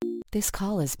This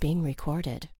call is being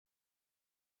recorded.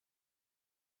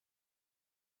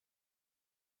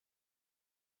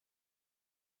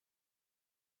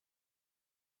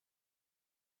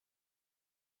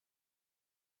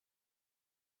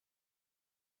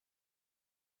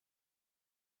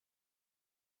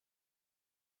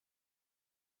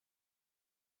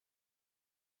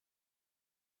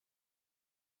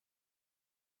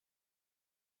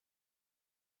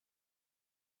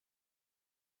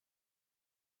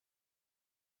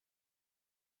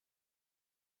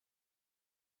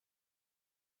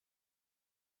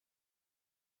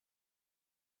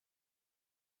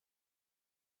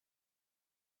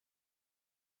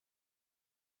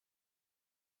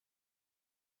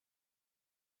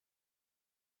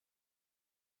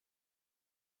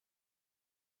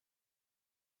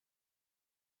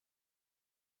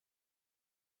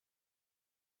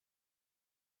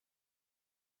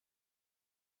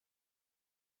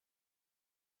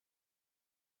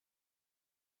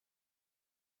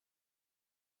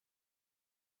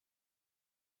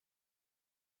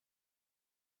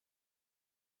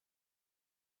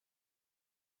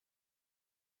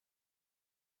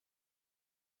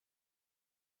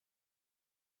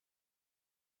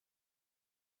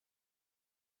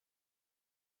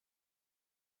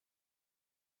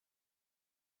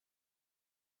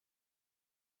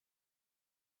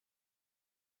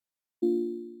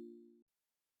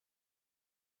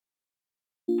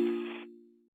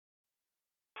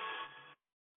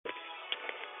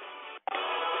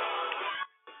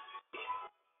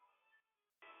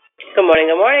 Good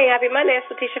morning, good morning. Happy Monday. It's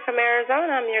Letitia from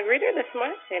Arizona. I'm your greeter this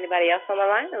morning. Anybody else on the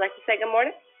line that'd like to say good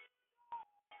morning?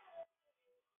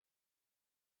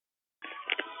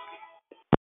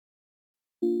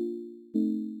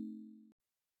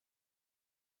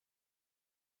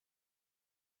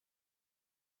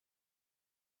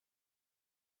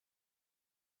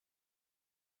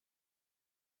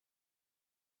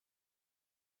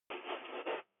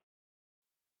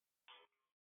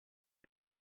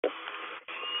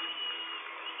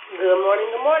 Good morning,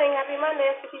 good morning. Happy Monday.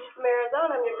 It's Letitia from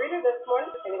Arizona. I'm your greeter this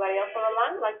morning. Anybody else on the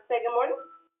line that'd like to say good morning?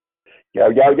 Yo,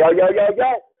 yo, yo, yo, yo,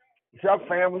 yo. What's up,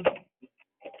 family?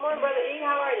 Good morning, Brother E.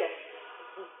 How are you?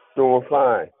 Doing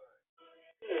fine.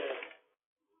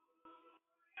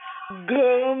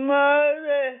 Good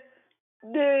morning,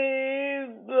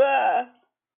 Diva.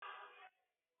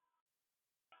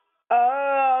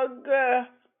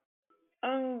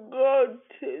 I'm going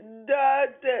to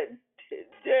doctor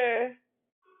today.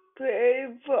 Pray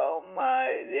for my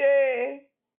day.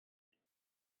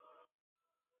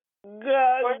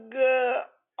 God good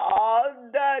all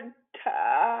the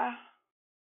time.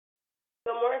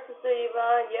 Good morning, Sister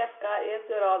Yvonne. Yes, God is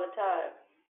good all the time.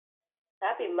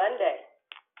 Happy Monday.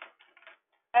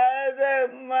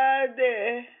 Happy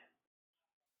Monday.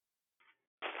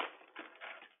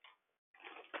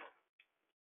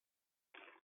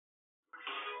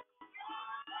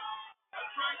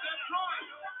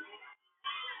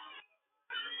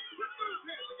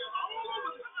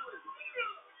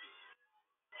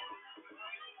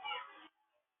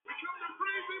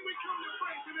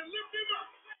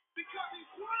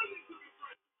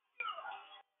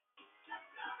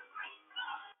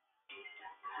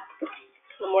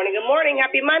 Good morning, good morning.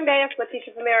 Happy Monday. It's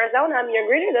Letitia from Arizona. I'm your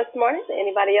greeter this morning.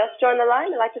 Anybody else join the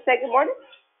line that'd like to say good morning?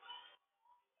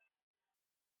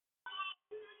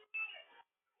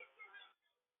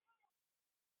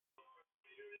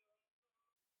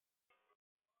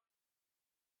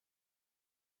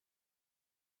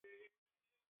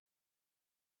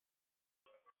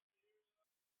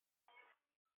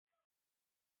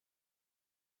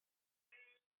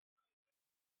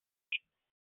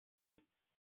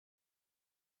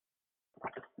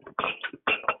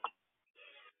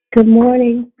 Good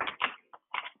morning.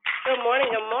 Good morning,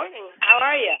 good morning. How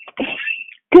are you?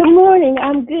 Good morning.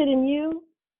 I'm good, and you?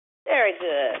 Very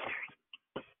good.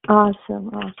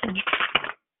 Awesome.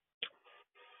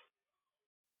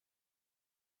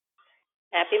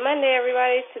 Happy Monday,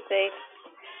 everybody. Today.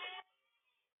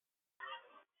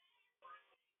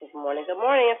 Good morning, good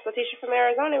morning. It's Letitia from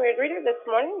Arizona. We're a greeter this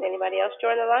morning. Anybody else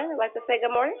join the line that'd like to say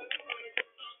good morning?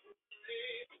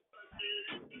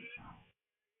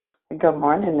 Good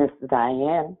morning, this is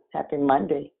Diane. Happy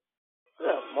Monday.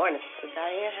 Good morning, Sister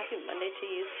Diane. Happy Monday to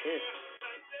you, too.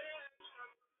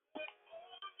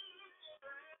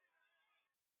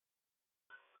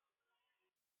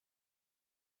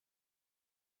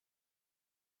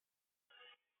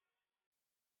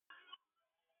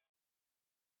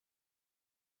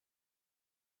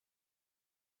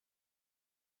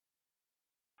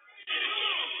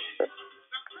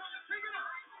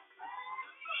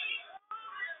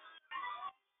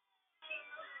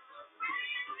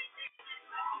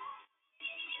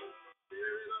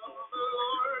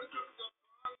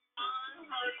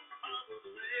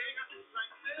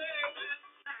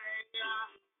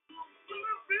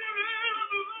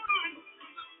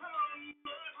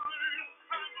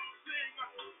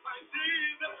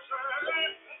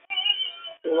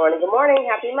 Good morning, good morning.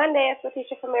 Happy Monday. It's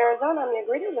Leticia from Arizona. I'm your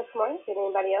greeter this morning. Did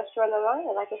anybody else join the line?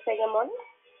 I'd like to say good morning.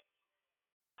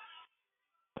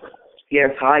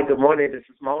 Yes, hi, good morning. This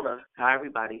is Mona. Hi,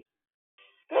 everybody.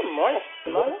 Good morning,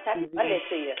 Simona. Happy Monday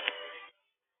to you.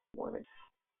 Morning.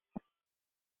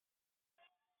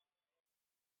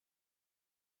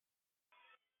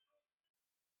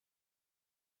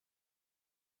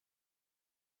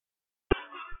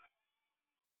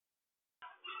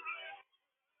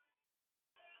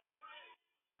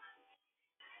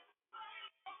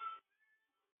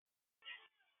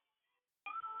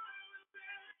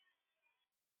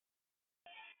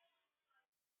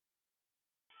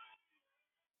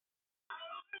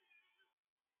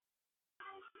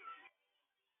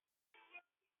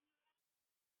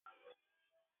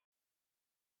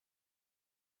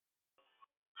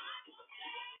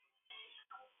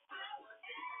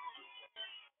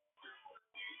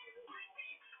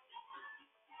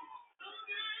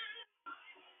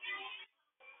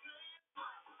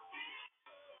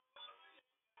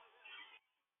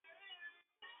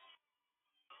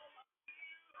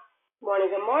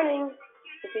 Morning, good morning.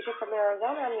 Leticia from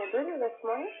Arizona. I'm your greeter this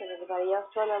morning. Did anybody else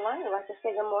join the line? I'd like to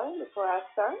say good morning before I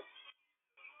start.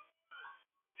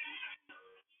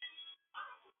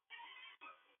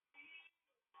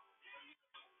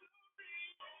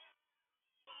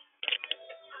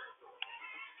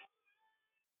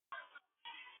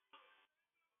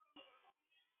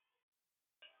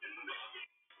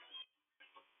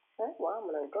 Okay, well, I'm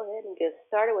going to go ahead and get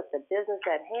started with the business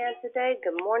at hand today.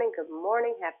 Good morning, good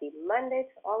morning. Happy Monday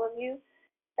to all of you.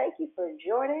 Thank you for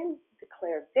joining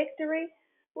Declare Victory.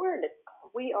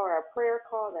 We are a prayer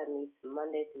call that meets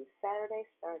Monday through Saturday,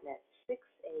 starting at 6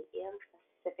 a.m.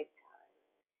 Pacific time.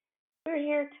 We're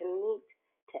here to meet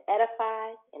to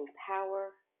edify,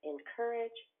 empower,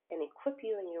 encourage, and equip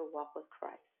you in your walk with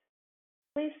Christ.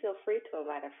 Please feel free to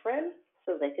invite a friend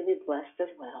so they can be blessed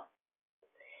as well.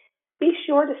 Be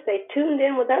sure to stay tuned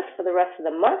in with us for the rest of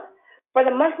the month, for the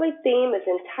monthly theme is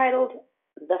entitled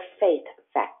The Faith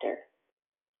Factor.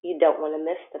 You don't want to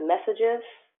miss the messages,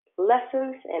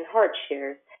 lessons, and heart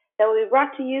shares that will be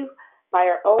brought to you by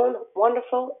our own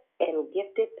wonderful and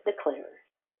gifted declarers.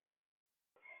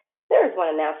 There is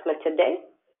one announcement today.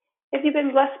 If you've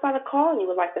been blessed by the call and you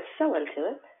would like to sow into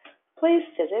it, please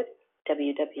visit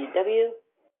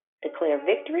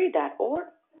www.declarevictory.org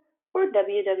or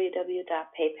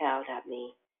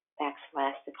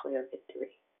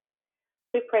www.paypal.me/declarevictory.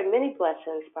 We pray many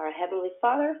blessings by our Heavenly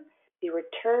Father be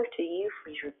returned to you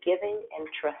for your giving and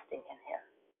trusting in Him.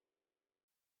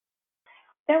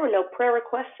 There were no prayer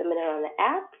requests submitted on the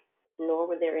app, nor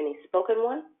were there any spoken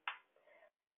ones.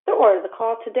 The order of the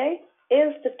call today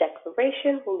is the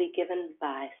declaration will be given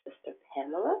by Sister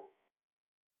Pamela.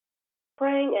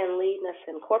 Praying and leading us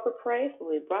in corporate praise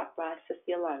will be brought by Sister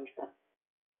Yolanda.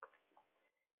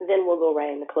 Then we'll go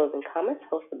right into closing comments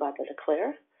hosted by the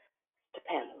declarer, Sister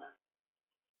Pamela.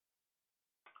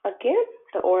 Again,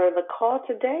 the order of the call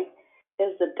today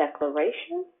is the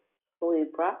declaration will be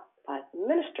brought by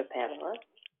Minister Pamela.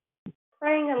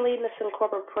 Praying and leading us in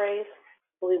corporate praise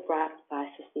will be brought by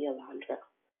Sister Yolanda.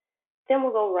 Then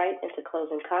we'll go right into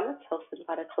closing comments hosted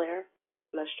by the declarer,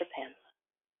 Minister Pamela.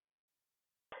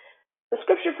 The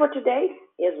scripture for today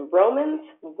is Romans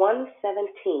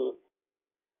 1:17.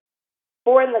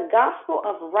 For in the gospel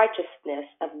of righteousness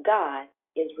of God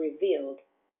is revealed,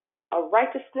 a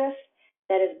righteousness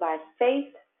that is by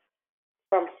faith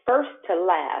from first to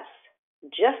last,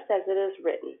 just as it is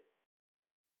written,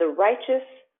 the righteous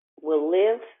will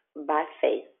live by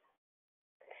faith.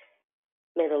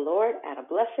 May the Lord add a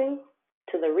blessing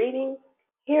to the reading,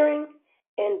 hearing,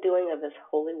 and doing of His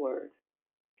holy word.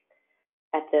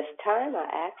 At this time, I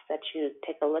ask that you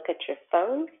take a look at your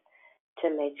phones to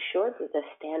make sure that the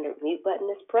standard mute button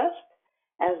is pressed,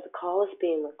 as the call is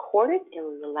being recorded and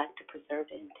we would like to preserve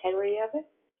the integrity of it.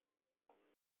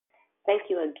 Thank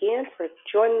you again for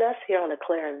joining us here on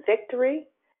Declare Victory.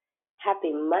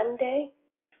 Happy Monday,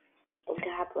 and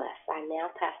God bless. I now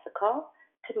pass the call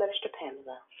to Minister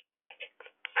Pamela.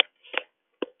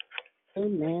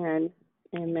 Amen.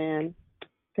 Amen.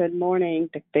 Good morning,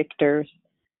 the Victors.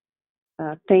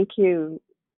 Thank you,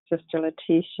 Sister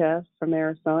Leticia from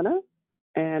Arizona,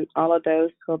 and all of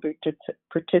those who will be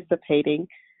participating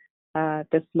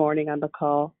this morning on the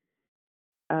call.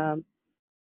 I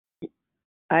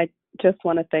just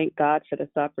want to thank God for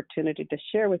this opportunity to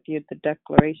share with you the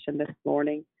declaration this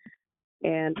morning.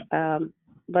 And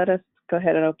let us go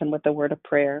ahead and open with a word of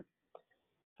prayer.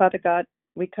 Father God,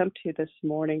 we come to you this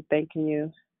morning thanking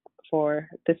you for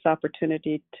this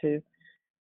opportunity to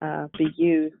be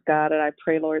used, God. And I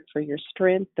pray, Lord, for your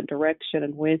strength and direction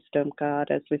and wisdom, God,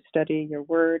 as we study your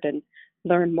word and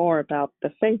learn more about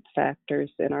the faith factors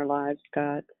in our lives,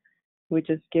 God. We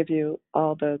just give you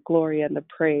all the glory and the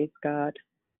praise, God,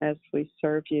 as we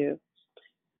serve you.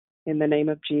 In the name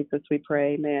of Jesus, we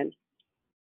pray, amen.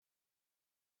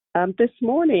 This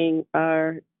morning,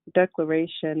 our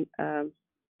declaration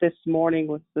this morning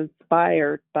was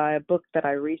inspired by a book that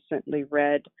I recently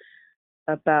read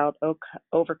about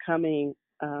overcoming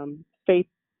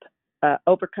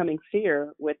overcoming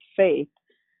fear with faith.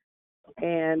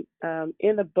 And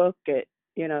in the book, it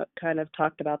kind of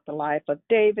talked about the life of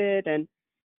David and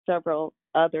several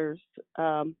others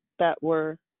that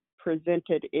were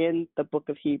presented in the book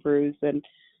of Hebrews, and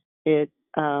it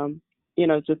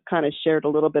just kind of shared a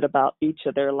little bit about each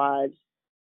of their lives.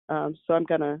 So I'm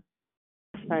going to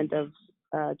kind of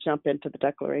jump into the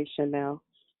declaration now.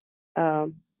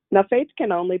 Now, faith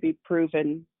can only be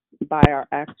proven by our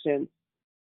actions.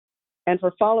 And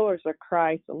for followers of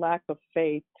Christ, a lack of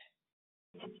faith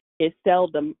is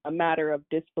seldom a matter of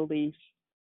disbelief.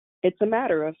 It's a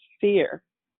matter of fear.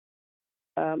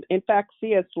 In fact,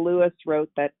 C.S. Lewis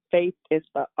wrote that faith is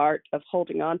the art of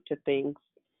holding on to things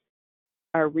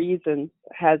our reason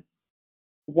has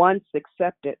once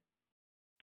accepted,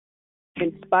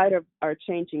 in spite of our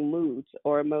changing moods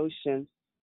or emotions.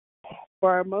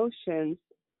 For our emotions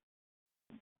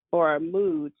or our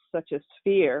moods, such as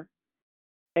fear,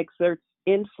 exerts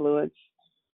influence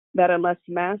that, unless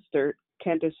mastered,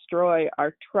 can destroy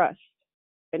our trust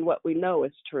in what we know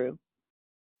is true.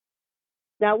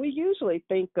 Now, we usually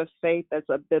think of faith as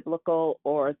a biblical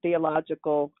or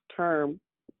theological term,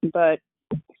 but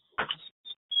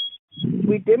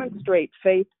we demonstrate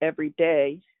faith every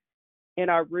day in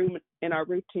our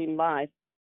routine life.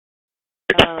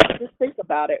 Just think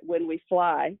about it. When we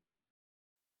fly,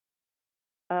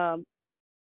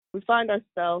 we find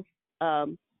ourselves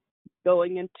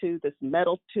going into this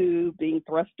metal tube, being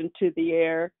thrust into the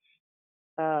air,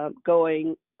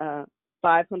 going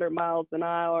 500 miles an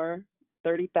hour,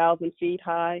 30,000 feet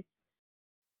high.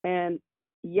 And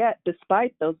yet,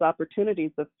 despite those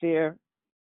opportunities of fear,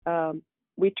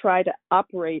 we try to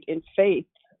operate in faith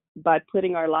by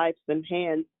putting our lives in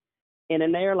hands in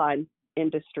an airline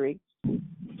industry.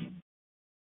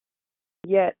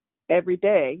 Yet, every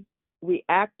day, we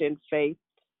act in faith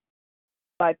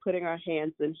by putting our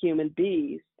hands in human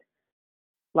beings,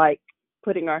 like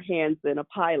putting our hands in a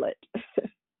pilot.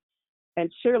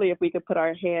 And surely, if we could put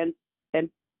our hands and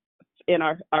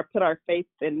put our faith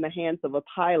in the hands of a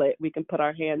pilot, we can put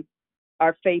our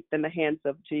faith in the hands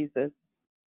of Jesus.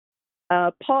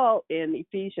 Paul in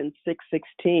Ephesians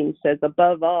 6:16 says,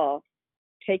 above all,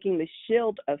 taking the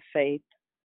shield of faith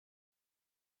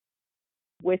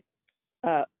with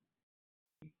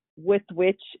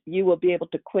which you will be able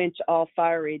to quench all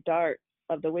fiery darts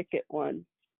of the wicked one.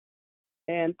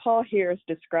 And Paul here is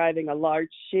describing a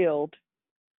large shield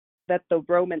that the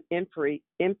Roman infantry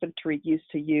used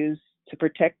to use to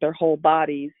protect their whole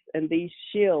bodies. And these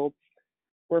shields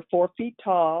were 4 feet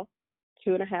tall,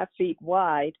 2.5 feet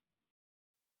wide.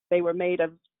 They were made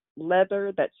of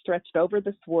leather that stretched over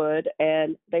this wood,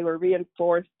 and they were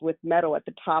reinforced with metal at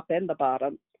the top and the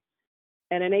bottom.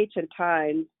 And in ancient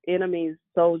times, enemy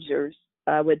soldiers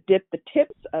would dip the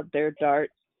tips of their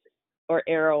darts or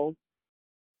arrows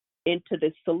into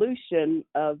this solution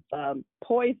of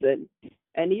poison.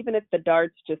 And even if the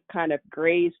darts just kind of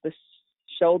grazed the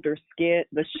shoulder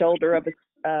of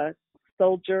a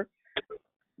soldier,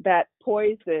 that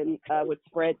poison would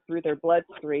spread through their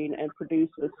bloodstream and produce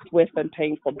a swift and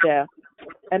painful death.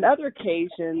 On other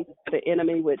occasions, the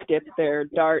enemy would dip their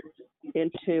darts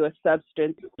into a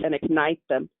substance and ignite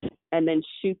them, and then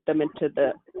shoot them into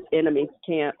the enemy's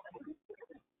camp.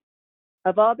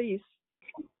 Of all these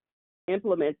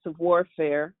implements of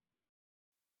warfare,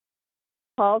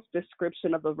 Paul's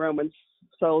description of the Roman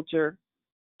soldier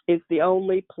is the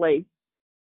only place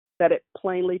that it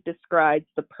plainly describes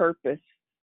the purpose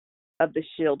of the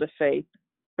shield of faith.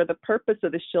 For the purpose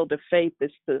of the shield of faith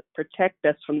is to protect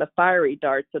us from the fiery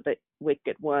darts of the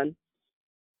wicked one.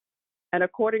 And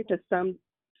according to some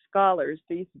scholars,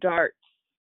 these darts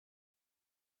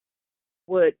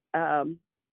were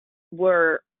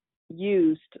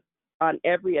used on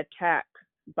every attack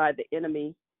by the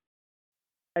enemy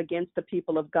against the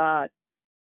people of God.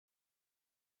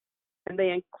 And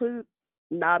they include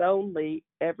not only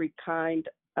every kind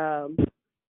of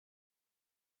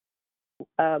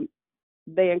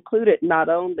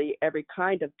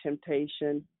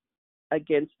temptation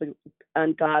against the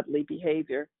ungodly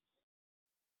behavior.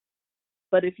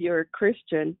 But if you're a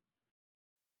Christian,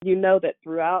 you know that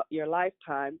throughout your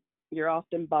lifetime, you're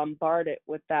often bombarded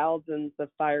with thousands of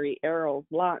fiery arrows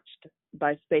launched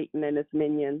by Satan and his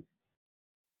minions.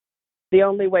 The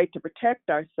only way to protect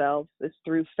ourselves is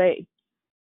through faith.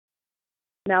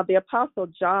 Now, the Apostle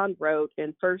John wrote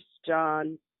in 1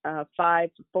 John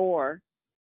 5:4,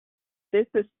 this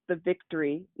is the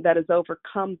victory that has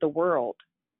overcome the world,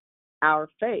 our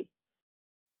faith.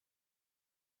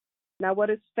 Now, what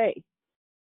is faith?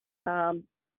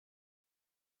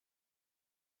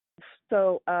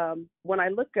 When I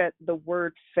look at the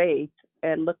word faith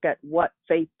and look at what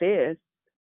faith is,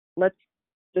 let's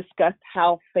discuss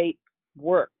how faith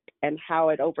works and how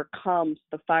it overcomes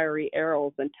the fiery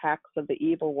arrows and attacks of the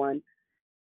evil one.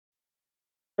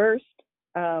 First,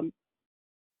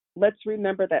 let's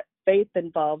remember that faith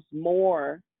involves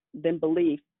more than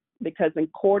belief, because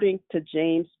according to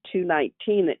James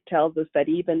 2:19, it tells us that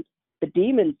even the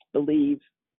demons believe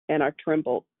and are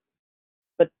trembled.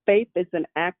 But faith is an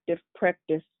active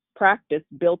practice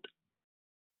built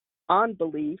on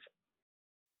belief.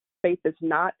 Faith is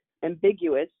not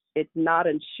ambiguous. It's not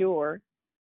unsure.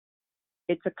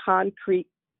 It's a concrete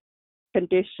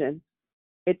condition.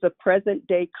 It's a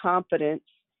present-day confidence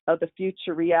of the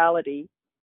future reality.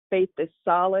 Faith is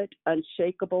solid,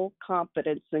 unshakable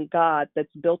confidence in God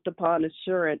that's built upon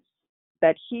assurance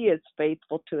that He is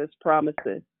faithful to His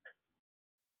promises.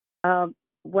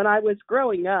 When I was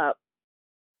growing up,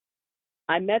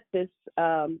 I met this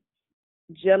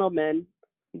gentleman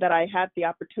that I had the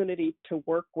opportunity to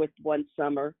work with one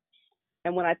summer.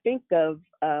 And when I think of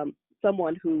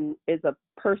someone who is a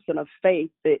person of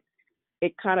faith, it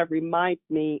kind of reminds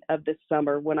me of this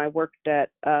summer when I worked at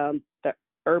the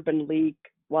Urban League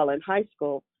while in high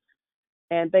school.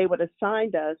 And they would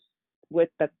assign us with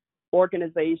the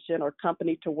organization or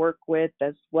company to work with,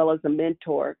 as well as a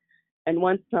mentor. And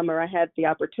one summer I had the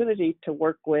opportunity to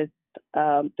work with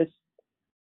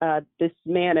this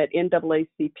man at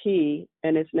NAACP,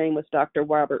 and his name was Dr.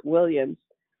 Robert Williams.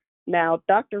 Now,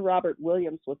 Dr. Robert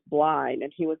Williams was blind,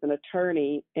 and he was an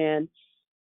attorney, and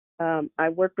I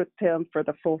worked with him for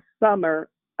the full summer,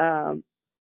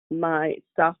 my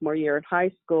sophomore year in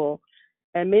high school,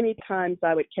 and many times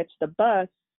I would catch the bus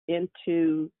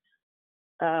into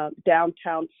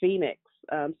downtown Phoenix.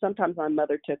 Sometimes my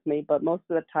mother took me, but most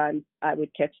of the time I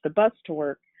would catch the bus to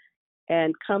work.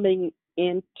 And coming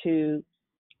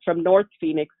from North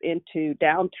Phoenix into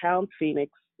downtown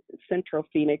Phoenix, Central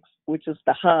Phoenix, which is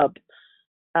the hub.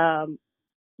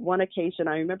 One occasion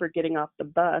I remember getting off the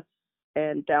bus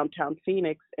in downtown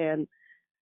Phoenix, and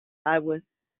I was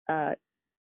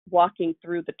walking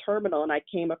through the terminal, and I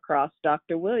came across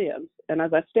Dr. Williams. And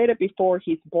as I stated before,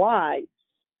 he's blind.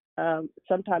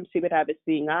 Sometimes he would have his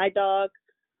seeing eye dog.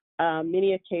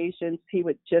 Many occasions he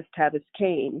would just have his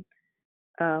cane.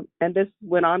 And this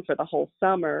went on for the whole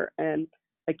summer, and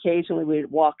occasionally we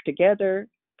would walk together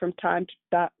from time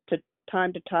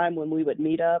to time when we would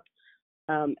meet up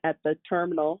at the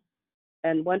terminal.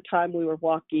 And one time we were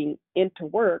walking into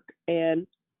work, and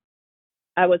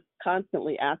I was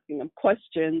constantly asking him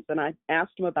questions, and I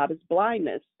asked him about his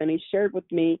blindness, and he shared with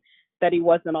me that he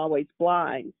wasn't always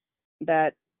blind,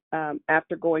 that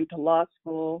after going to law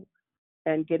school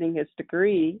and getting his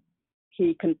degree,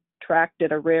 he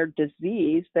contracted a rare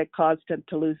disease that caused him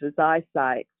to lose his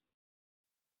eyesight.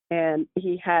 And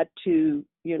he had to,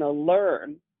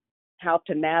 learn how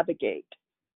to navigate.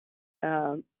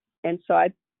 And so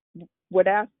I would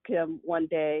ask him one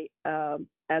day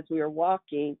as we were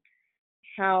walking,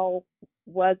 how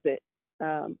was it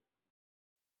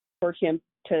for him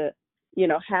to,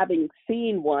 having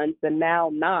seen once and now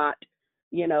not,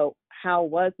 how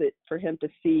was it for him to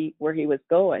see where he was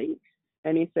going?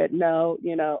 And he said, no,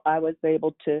 I was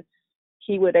able to,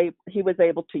 he was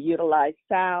able to utilize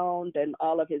sound and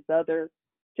all of his other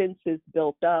senses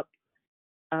built up,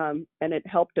 and it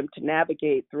helped him to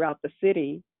navigate throughout the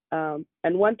city. And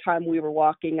one time we were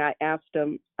walking, I asked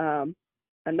him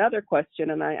another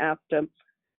question, and I asked him,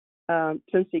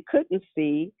 since he couldn't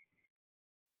see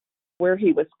where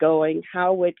he was going,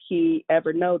 how would he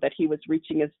ever know that he was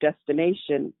reaching his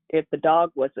destination if the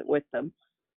dog wasn't with him?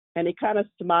 And he kind of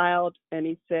smiled, and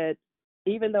he said,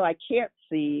 even though I can't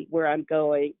see where I'm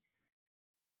going,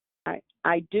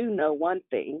 I do know one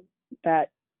thing, that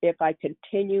if I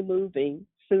continue moving,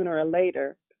 sooner or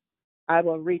later, I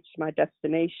will reach my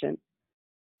destination.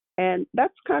 And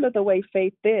that's kind of the way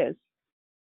faith is.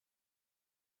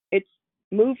 It's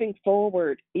moving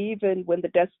forward even when the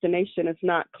destination is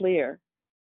not clear.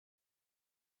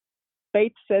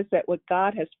 Faith says that what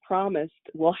God has promised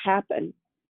will happen,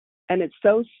 and it's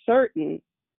so certain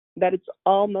that it's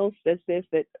almost as if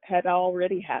it had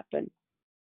already happened.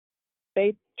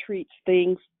 Faith treats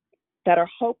things that are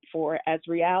hoped for as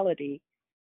reality.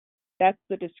 That's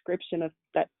the description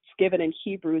that's given in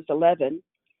Hebrews 11.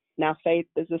 Now, faith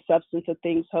is the substance of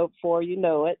things hoped for. You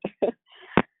know it.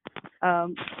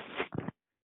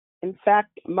 In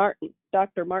fact,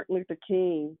 Dr. Martin Luther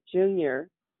King Jr.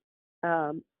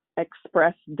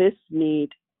 Expressed this need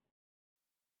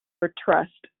for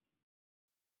trust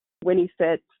when he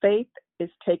said, faith is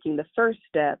taking the first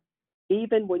step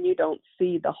even when you don't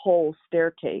see the whole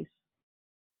staircase.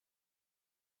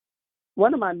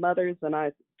 One of my mother's and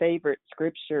I's favorite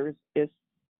scriptures is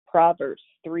Proverbs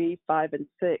 3, 5, and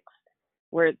 6,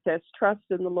 where it says, trust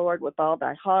in the Lord with all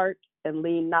thy heart and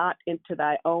lean not into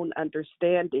thy own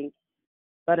understanding,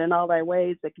 but in all thy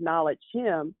ways acknowledge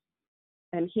him,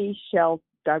 and he shall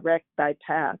direct thy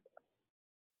path.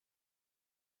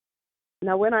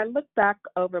 Now, when I look back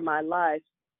over my life,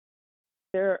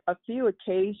 there are a few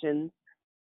occasions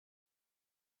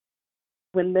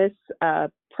when this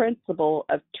principle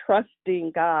of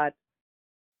trusting God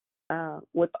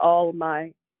with all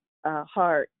my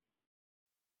heart.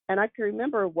 And I can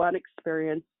remember one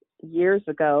experience years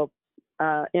ago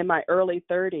in my early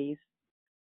 30s,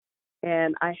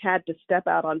 and I had to step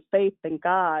out on faith in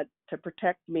God to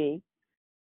protect me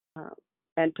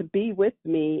and to be with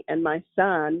me and my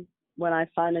son when I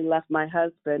finally left my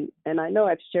husband. And I know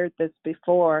I've shared this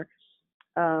before,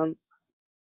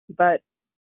 but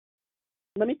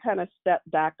let me kind of step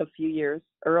back a few years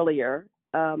earlier.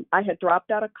 I had dropped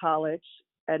out of college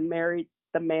and married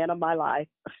the man of my life.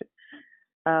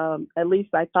 At least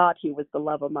I thought he was the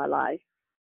love of my life.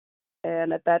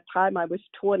 And at that time, I was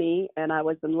 20 and I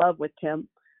was in love with him.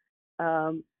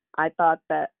 I thought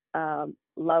that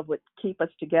love would keep us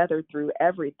together through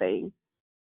everything.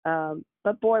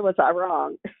 But boy, was I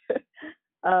wrong.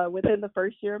 Within the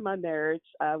first year of my marriage,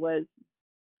 I was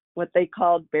what they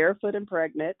called barefoot and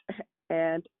pregnant.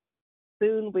 And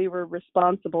soon we were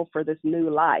responsible for this new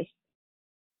life.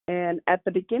 And at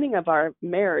the beginning of our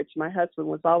marriage, my husband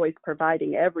was always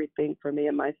providing everything for me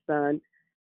and my son.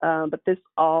 But this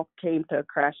all came to a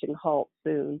crashing halt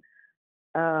soon.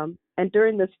 And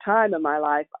during this time in my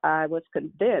life, I was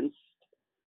convinced,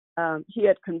 he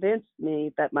had convinced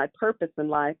me that my purpose in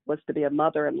life was to be a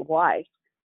mother and wife.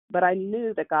 But I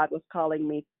knew that God was calling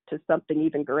me to something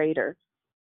even greater.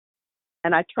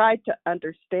 And I tried to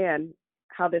understand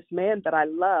how this man that I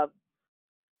loved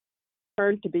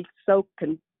turned to be so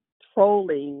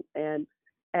controlling and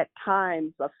at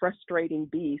times a frustrating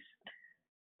beast.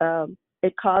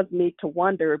 It caused me to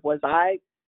wonder, was I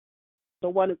the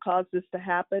one who caused this to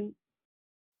happen?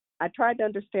 I tried to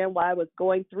understand why I was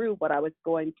going through what I was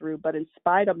going through, but in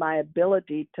spite of my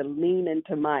ability to lean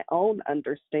into my own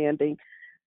understanding,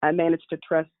 I managed to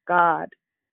trust God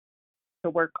to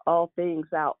work all things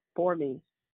out for me.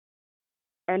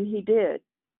 And he did.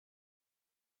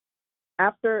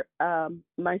 After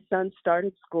my son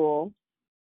started school,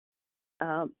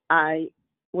 I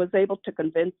was able to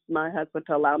convince my husband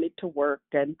to allow me to work,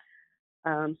 and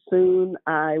soon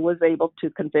I was able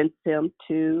to convince him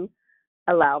to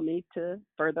allow me to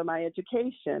further my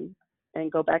education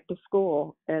and go back to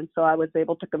school. And so I was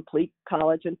able to complete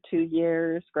college in 2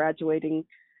 years, graduating,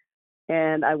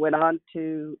 and I went on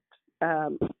to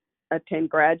attend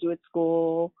graduate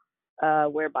school,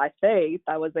 where by faith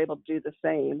I was able to do the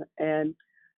same. And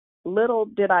little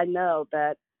did I know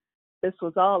that this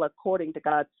was all according to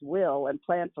God's will and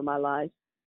plan for my life.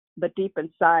 But deep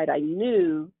inside, I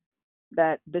knew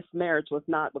that this marriage was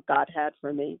not what God had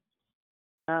for me,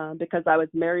 because I was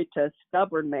married to a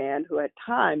stubborn man who at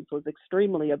times was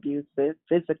extremely abusive,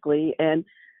 physically and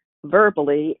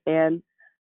verbally and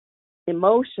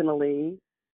emotionally,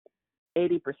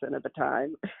 80% of the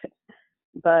time.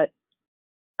 But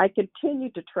I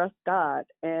continued to trust God,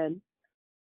 and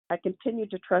I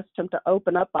continued to trust him to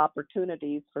open up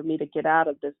opportunities for me to get out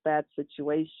of this bad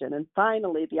situation. And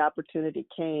finally, the opportunity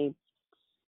came,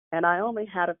 and I only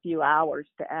had a few hours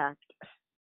to act.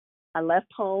 I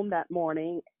left home that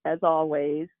morning, as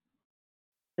always,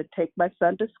 to take my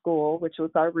son to school, which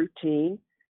was our routine.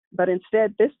 But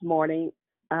instead, this morning,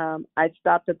 I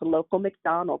stopped at the local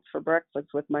McDonald's for breakfast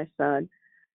with my son,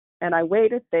 and I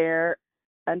waited there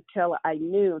until I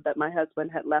knew that my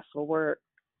husband had left for work.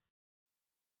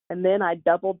 And then I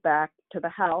doubled back to the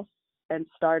house and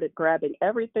started grabbing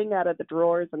everything out of the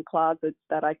drawers and closets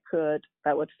that I could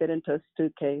that would fit into a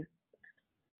suitcase.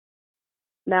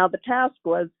 Now, the task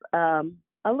was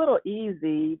a little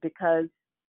easy because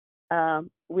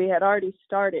we had already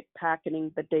started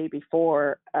packing the day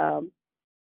before.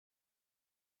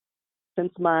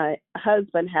 since my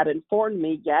husband had informed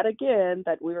me yet again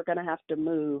that we were going to have to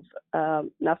move.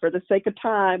 Now, for the sake of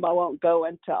time, I won't go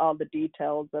into all the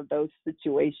details of those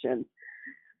situations,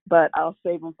 but I'll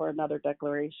save them for another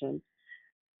declaration.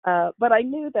 But I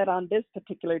knew that on this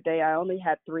particular day, I only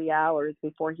had 3 hours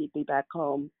before he'd be back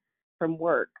home from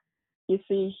work. You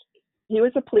see, he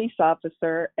was a police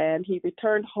officer, and he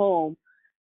returned home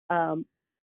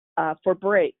for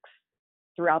breaks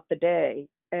throughout the day.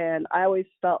 And I always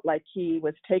felt like he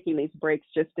was taking these breaks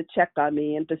just to check on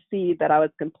me and to see that I was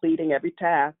completing every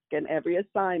task and every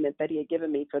assignment that he had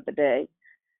given me for the day.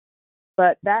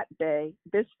 But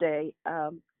this day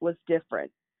was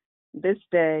different. This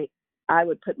day, I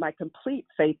would put my complete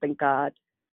faith in God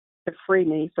to free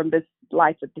me from this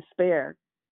life of despair.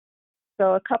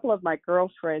 So a couple of my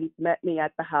girlfriends met me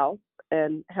at the house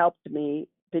and helped me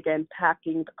begin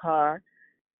packing the car,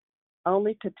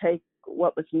 only to take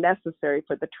what was necessary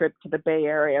for the trip to the Bay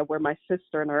Area, where my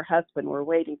sister and her husband were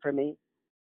waiting for me.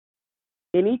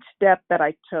 In each step that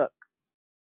I took,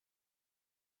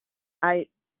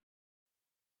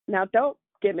 now don't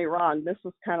get me wrong, this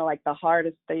was kind of like the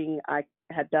hardest thing I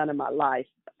had done in my life.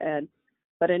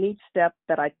 But in each step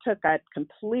that I took, I'd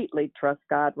completely trust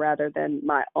God rather than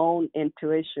my own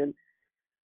intuition.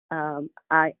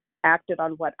 I acted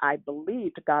on what I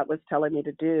believed God was telling me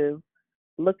to do.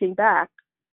 Looking back,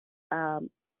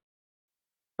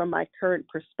 from my current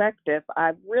perspective,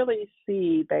 I really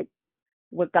see that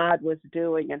what God was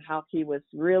doing and how he was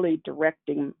really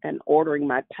directing and ordering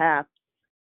my path,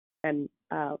 and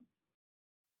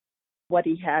what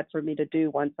he had for me to do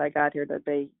once I got here to the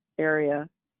Bay Area.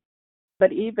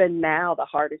 But even now, the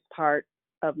hardest part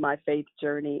of my faith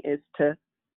journey is to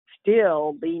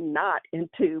still lean not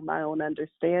into my own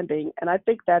understanding. And I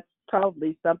think that's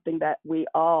probably something that we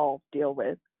all deal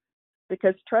with,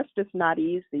 because trust is not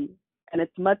easy, and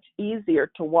it's much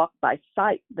easier to walk by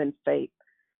sight than faith.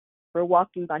 Where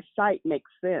walking by sight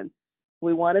makes sense.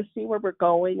 We want to see where we're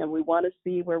going, and we want to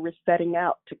see where we're setting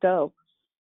out to go.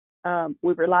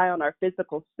 We rely on our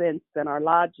physical sense and our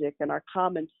logic and our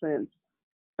common sense,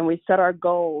 and we set our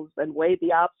goals and weigh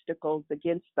the obstacles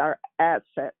against our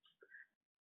assets,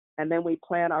 and then we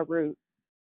plan our route.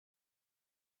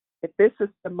 If this is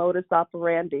the modus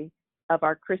operandi of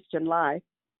our Christian life,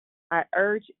 I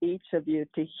urge each of you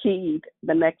to heed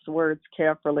the next words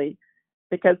carefully,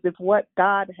 because if what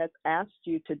God has asked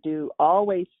you to do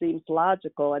always seems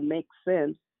logical and makes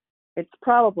sense, it's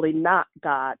probably not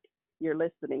God you're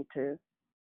listening to.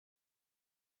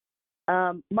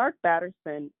 Mark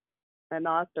Batterson, an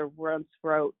author, once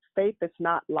wrote, "Faith is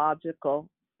not logical,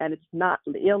 and it's not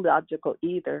illogical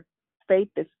either. Faith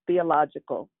is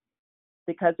theological,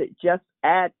 because it just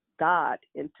adds God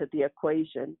into the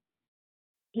equation."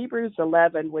 Hebrews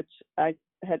 11, which I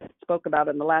had spoke about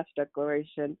in the last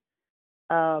declaration,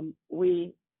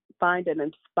 we find an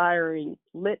inspiring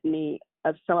litany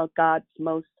of some of God's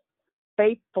most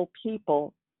faithful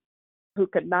people who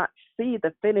could not see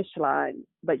the finish line,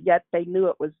 but yet they knew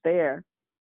it was there.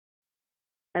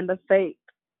 And the faith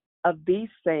of these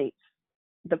saints,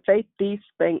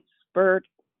 spurred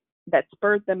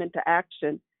them into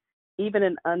action, even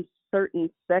in uncertain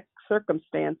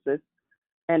circumstances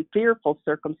and fearful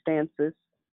circumstances.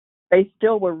 They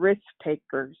still were risk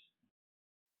takers,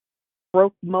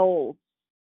 broke molds,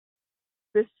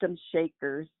 system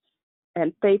shakers,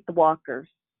 and faith walkers.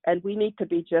 And we need to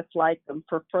be just like them,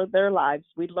 for their lives,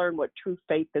 we learn what true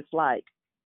faith is like.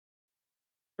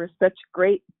 For such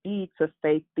great deeds of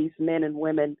faith, these men and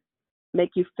women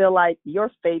make you feel like your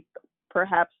faith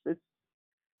perhaps is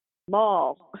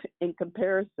small in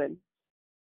comparison.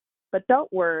 But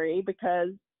don't worry, because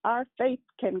our faith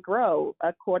can grow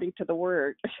according to the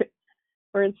word.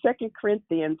 For in 2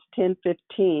 Corinthians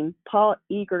 10:15, Paul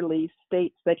eagerly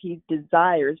states that he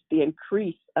desires the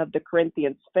increase of the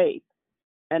Corinthians' faith.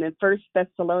 And in 1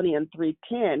 Thessalonians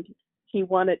 3:10, he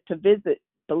wanted to visit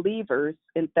believers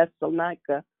in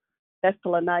Thessalonica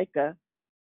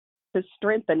to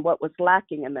strengthen what was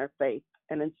lacking in their faith.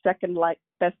 And in 2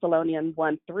 Thessalonians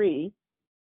 1:3,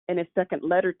 in his second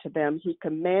letter to them, he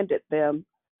commanded them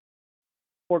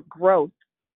for growth.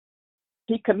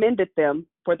 He commended them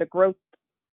for the growth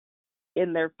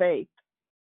in their faith.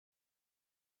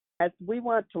 As we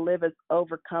want to live as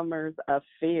overcomers of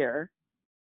fear,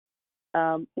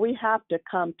 we have to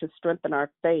come to strengthen our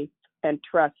faith and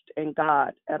trust in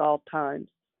God at all times.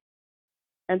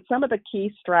 And some of the key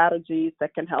strategies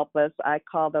that can help us, I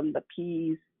call them the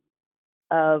P's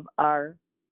of our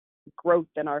growth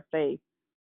in our faith.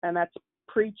 And that's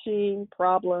preaching,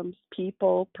 problems,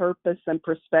 people, purpose, and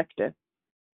perspective.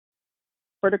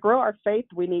 For to grow our faith,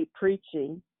 we need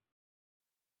preaching.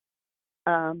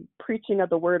 preaching of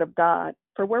the Word of God.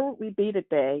 For where would we be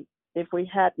today if we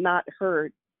had not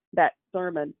heard that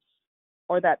sermon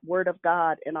or that Word of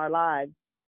God in our lives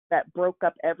that broke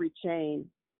up every chain?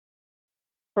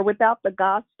 For without the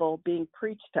gospel being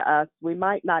preached to us, we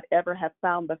might not ever have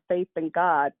found the faith in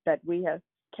God that we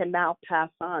can now pass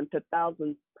on to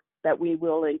thousands that we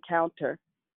will encounter.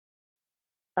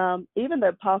 Even the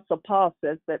Apostle Paul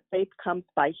says that faith comes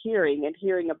by hearing, and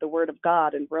hearing of the Word of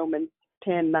God in Romans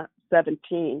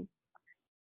 10:17.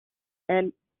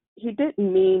 And he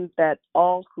didn't mean that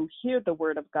all who hear the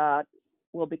Word of God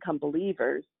will become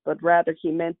believers, but rather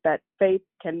he meant that faith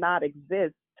cannot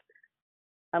exist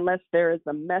unless there is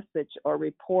a message or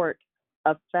report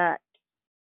of fact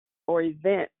or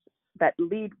events that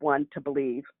lead one to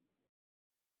believe.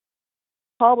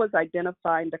 Paul was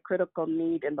identifying the critical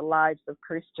need in the lives of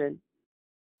Christians,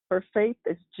 for faith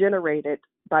is generated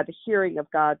by the hearing of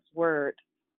God's word,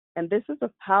 and this is a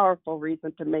powerful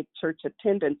reason to make church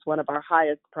attendance one of our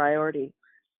highest priorities.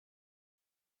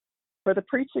 For the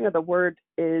preaching of the word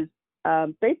is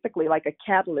basically like a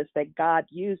catalyst that God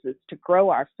uses to grow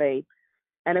our faith.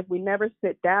 And if we never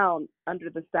sit down under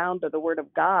the sound of the word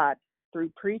of God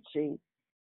through preaching,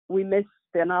 we miss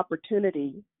an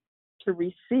opportunity to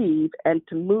receive and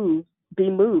to be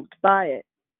moved by it.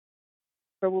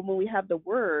 For when we have the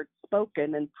word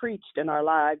spoken and preached in our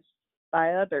lives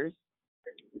by others,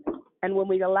 and when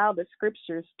we allow the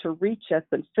scriptures to reach us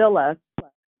and fill us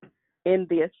in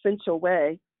an essential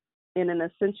way,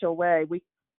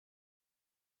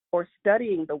 or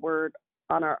studying the word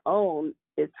on our own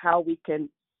is how we can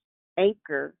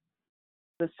anchor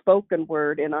the spoken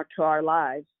word to our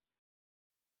lives.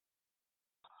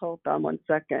 Hold on one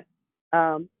second.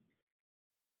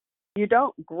 You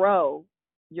don't grow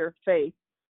your faith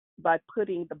by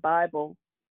putting the Bible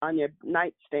on your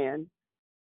nightstand,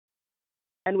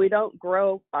 and we don't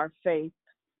grow our faith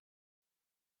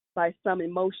by some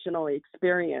emotional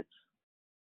experience.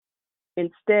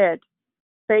 Instead,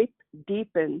 faith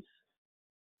deepens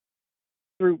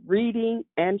through reading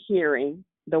and hearing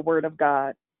the Word of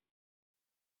God.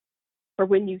 For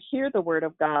when you hear the Word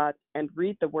of God and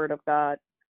read the Word of God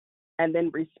and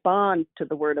then respond to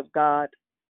the Word of God,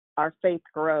 our faith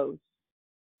grows.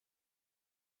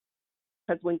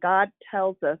 Because when God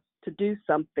tells us to do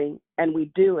something and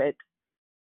we do it,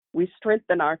 we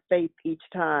strengthen our faith each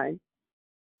time.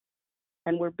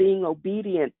 And we're being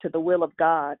obedient to the will of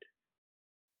God.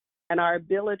 And our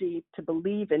ability to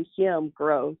believe in Him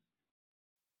grows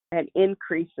and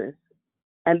increases.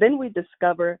 And then we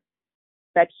discover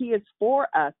that He is for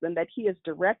us and that He is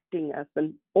directing us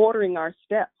and ordering our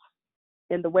steps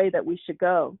in the way that we should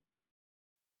go.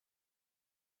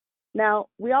 Now,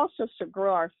 we also should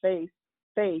grow our faith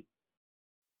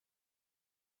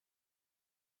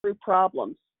through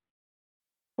problems.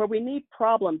 For we need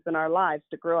problems in our lives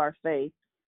to grow our faith.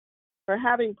 For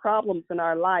having problems in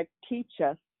our life teach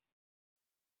us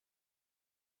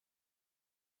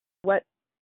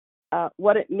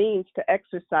what it means to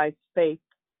exercise faith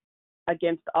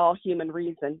against all human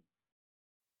reason.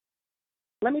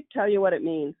 Let me tell you what it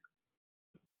means.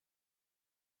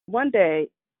 One day,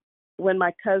 when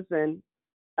my cousin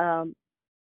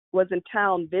was in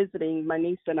town visiting my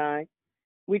niece and I,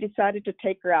 we decided to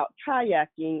take her out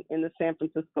kayaking in the San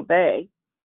Francisco Bay.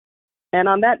 And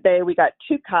on that day, we got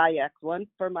 2 kayaks, one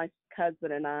for my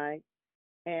cousin and I,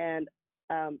 and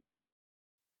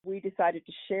we decided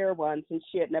to share one since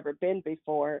she had never been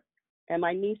before, and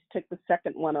my niece took the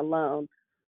second one alone.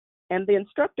 And the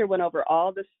instructor went over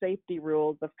all the safety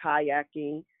rules of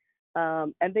kayaking,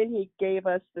 and then he gave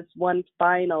us this one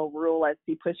final rule as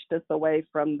he pushed us away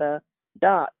from the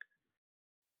dock.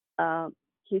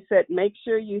 He said, make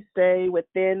sure you stay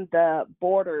within the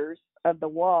borders of the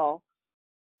wall,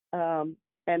 and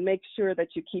make sure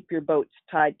that you keep your boats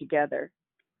tied together.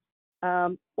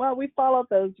 Well, we followed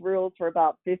those rules for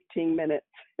about 15 minutes.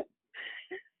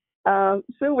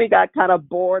 Soon we got kind of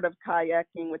bored of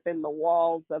kayaking within the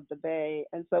walls of the bay,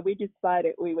 and so we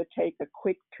decided we would take a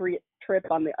quick trip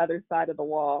on the other side of the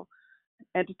wall.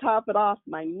 And to top it off,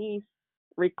 my niece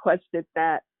requested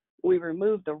that we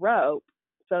remove the rope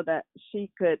so that she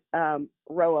could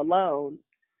row alone.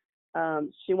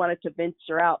 She wanted to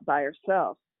venture out by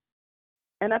herself.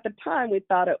 And at the time, we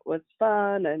thought it was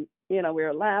fun, and we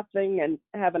were laughing and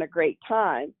having a great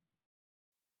time.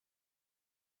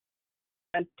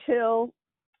 Until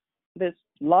this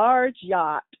large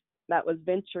yacht that was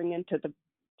venturing into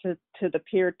the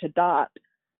pier to dock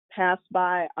passed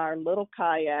by our little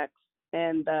kayaks,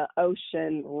 and the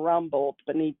ocean rumbled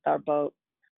beneath our boat.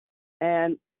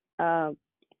 And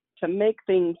to make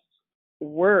things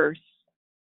worse,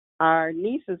 our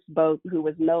niece's boat, who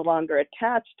was no longer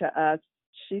attached to us,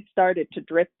 she started to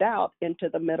drift out into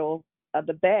the middle of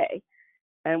the bay.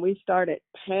 And we started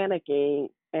panicking,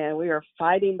 and we were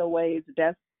fighting the waves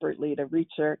desperately to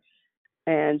reach her.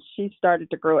 And she started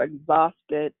to grow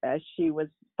exhausted as she was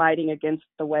fighting against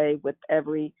the wave with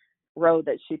every row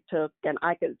that she took. And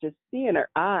I could just see in her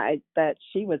eyes that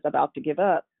she was about to give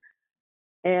up.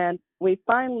 And we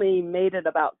finally made it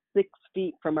about 6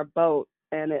 feet from her boat,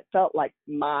 and it felt like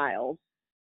miles,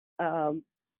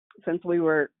 since we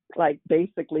were like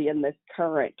basically in this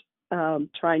current,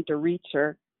 trying to reach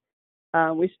her.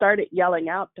 We started yelling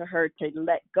out to her to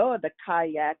let go of the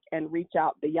kayak and reach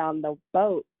out beyond the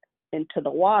boat into the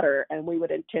water, and we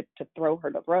would attempt to throw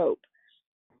her the rope.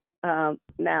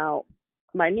 Now,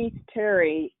 my niece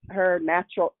Terry, her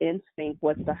natural instinct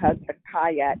was to hug the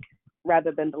kayak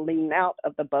rather than to lean out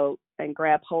of the boat and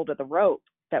grab hold of the rope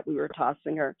that we were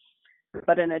tossing her.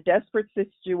 But in a desperate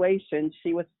situation,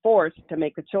 she was forced to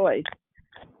make a choice.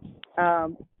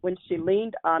 When she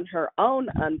leaned on her own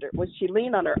would she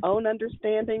lean on her own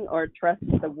understanding or trust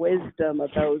the wisdom of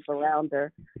those around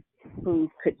her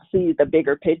who could see the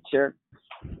bigger picture?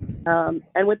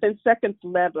 And within seconds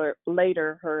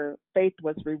later, her faith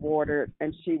was rewarded,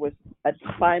 and she was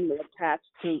finally attached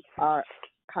to our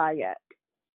kayak.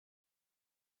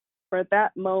 For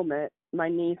that moment, my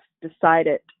niece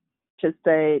decided to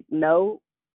say no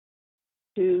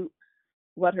to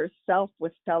what herself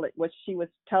was what she was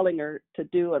telling her to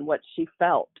do and what she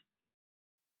felt.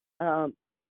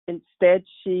 Instead,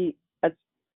 she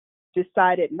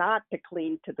decided not to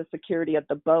cling to the security of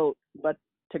the boat, but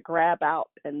to grab out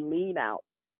and lean out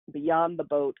beyond the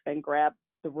boat and grab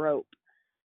the rope,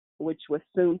 which was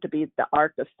soon to be the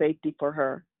ark of safety for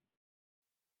her.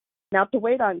 Now, to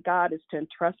wait on God is to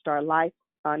entrust our life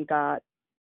on God.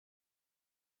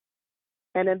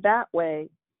 And in that way,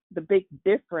 the big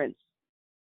difference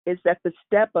is that the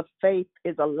step of faith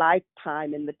is a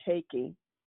lifetime in the taking.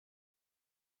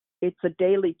 It's a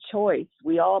daily choice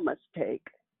we all must take.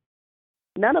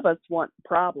 None of us want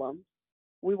problems.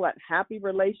 We want happy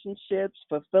relationships,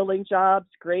 fulfilling jobs,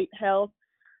 great health,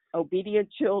 obedient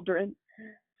children.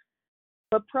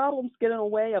 But problems get in the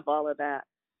way of all of that.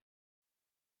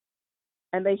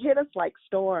 And they hit us like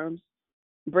storms,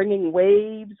 bringing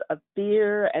waves of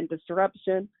fear and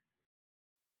disruption.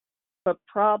 But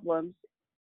problems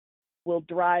will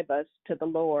drive us to the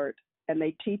Lord, and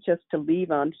they teach us to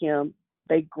lean on Him.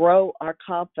 They grow our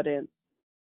confidence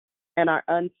and our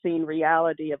unseen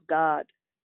reality of God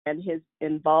and His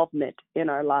involvement in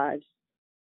our lives.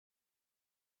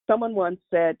 Someone once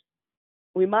said,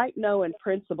 we might know in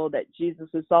principle that Jesus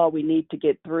is all we need to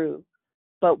get through,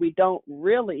 but we don't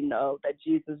really know that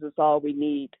Jesus is all we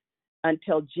need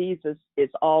until Jesus is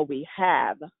all we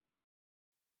have.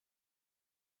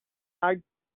 Our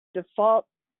default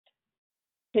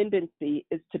tendency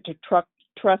is to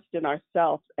trust in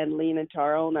ourselves and lean into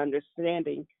our own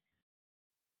understanding.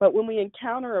 But when we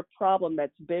encounter a problem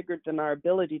that's bigger than our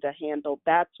ability to handle,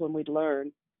 that's when we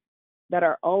learn that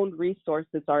our own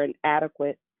resources are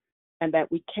inadequate and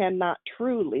that we cannot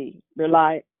truly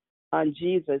rely on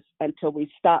Jesus until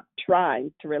we stop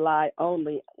trying to rely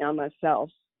only on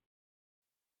ourselves.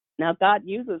 Now, God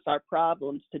uses our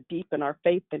problems to deepen our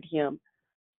faith in Him.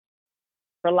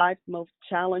 For life's most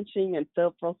challenging and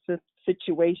fearful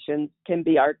situations can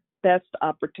be our best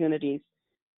opportunities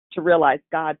to realize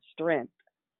God's strength.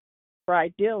 For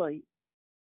ideally,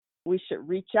 we should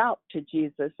reach out to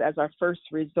Jesus as our first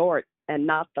resort and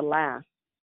not the last.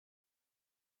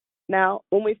 Now,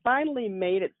 when we finally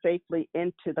made it safely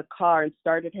into the car and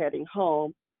started heading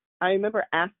home, I remember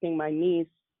asking my niece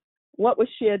what would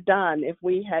she have done if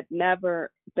we had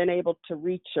never been able to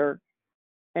reach her.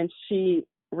 And she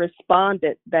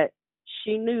responded that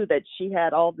she knew that she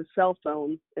had all the cell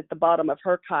phones at the bottom of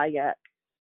her kayak,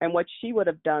 and what she would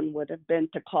have done would have been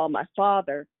to call my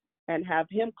father and have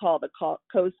him call the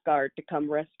Coast Guard to come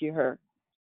rescue her.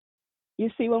 You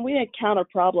see, when we encounter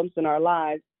problems in our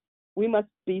lives, we must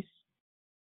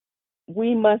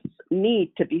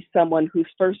need to be someone whose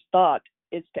first thought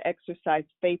is to exercise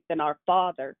faith in our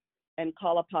Father and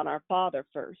call upon our Father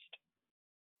first.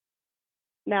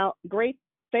 Now, great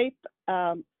faith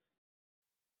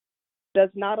does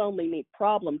not only need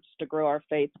problems to grow our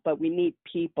faith, but we need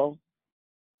people.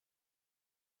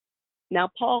 Now,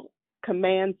 Paul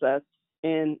commands us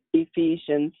in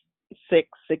Ephesians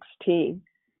 6:16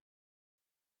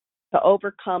 to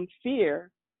overcome fear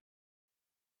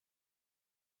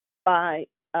by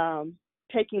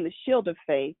taking the shield of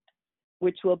faith,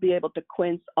 which will be able to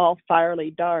quench all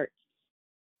fiery darts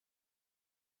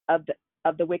of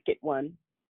the wicked one.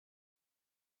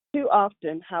 Too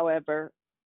often, however,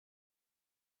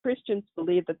 Christians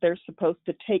believe that they're supposed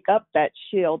to take up that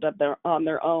shield on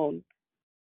their own,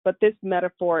 but this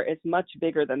metaphor is much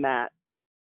bigger than that.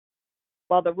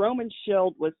 While the Roman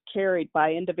shield was carried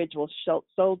by individual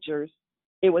soldiers,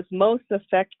 it was most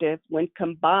effective when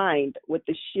combined with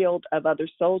the shield of other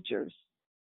soldiers.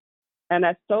 And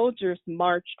as soldiers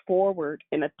marched forward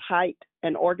in a tight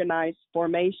and organized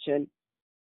formation,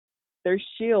 their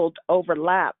shield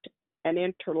overlapped and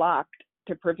interlocked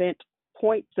to prevent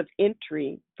points of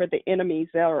entry for the enemy's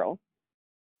arrow.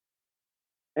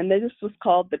 And this was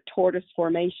called the tortoise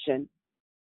formation.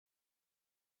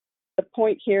 The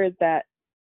point here is that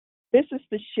this is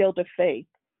the shield of faith,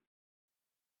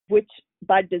 which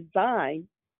by design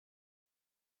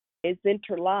is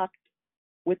interlocked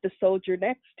with the soldier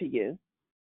next to you.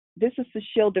 This is the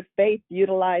shield of faith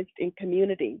utilized in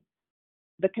community,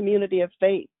 the community of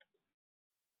faith.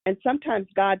 And sometimes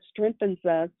God strengthens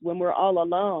us when we're all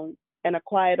alone in a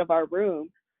quiet of our room,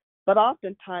 but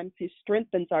oftentimes He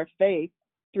strengthens our faith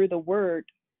through the Word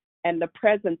and the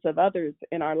presence of others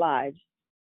in our lives.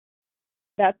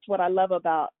 That's what I love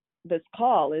about this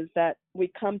call, is that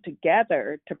we come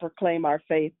together to proclaim our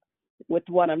faith with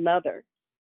one another.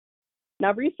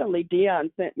 Now, recently,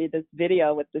 Dion sent me this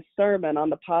video with this sermon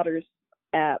on the Potter's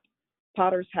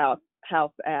House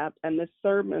app, and this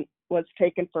sermon was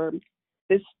taken from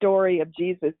this story of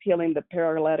Jesus healing the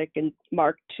paralytic in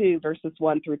Mark 2, verses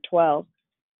 1 through 12.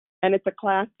 And it's a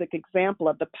classic example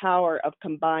of the power of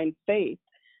combined faith.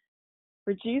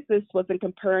 For Jesus was in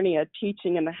Capernaum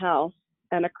teaching in the house,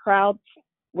 and a crowd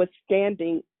was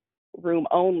standing room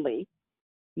only,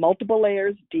 multiple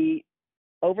layers deep,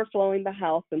 overflowing the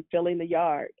house and filling the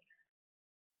yard.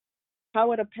 How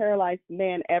would a paralyzed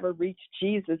man ever reach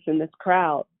Jesus in this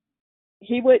crowd?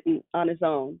 He wouldn't on his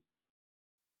own.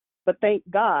 But thank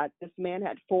God, this man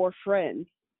had 4 friends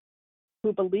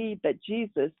who believed that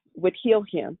Jesus would heal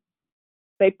him.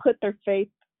 They put their faith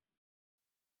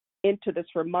into this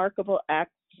remarkable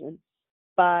action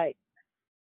by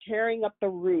tearing up the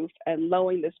roof and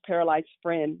lowering this paralyzed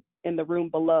friend in the room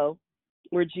below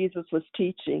where Jesus was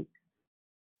teaching.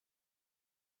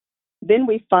 Then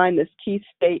we find this key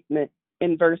statement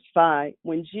in verse 5.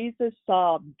 When Jesus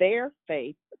saw their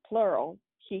faith, plural,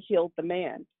 He healed the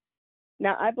man.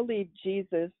 Now, I believe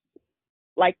Jesus,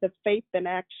 like the faith in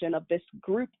action of this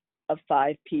group of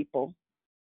 5 people,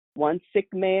 1 sick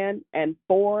man and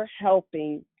 4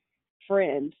 helping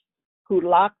friends who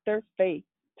locked their faith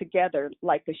together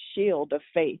like a shield of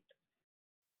faith.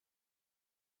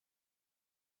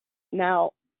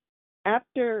 Now,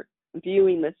 after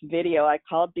viewing this video, I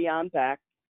called Dion back,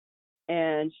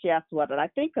 and she asked what did I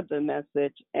think of the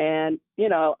message. And,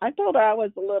 I told her I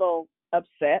was a little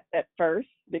upset at first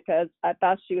because I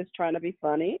thought she was trying to be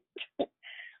funny.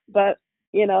 But,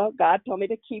 God told me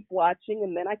to keep watching,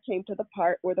 and then I came to the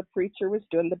part where the preacher was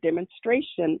doing the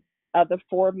demonstration of the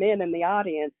 4 men in the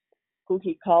audience who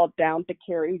he called down to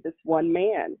carry this one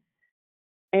man.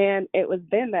 And it was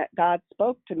then that God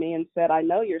spoke to me and said, I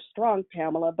know you're strong,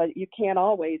 Pamela, but you can't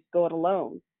always go it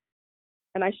alone.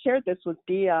 And I shared this with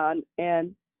Dion,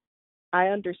 and I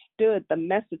understood the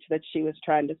message that she was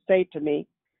trying to say to me.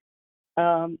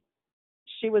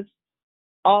 She was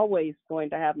always going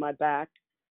to have my back.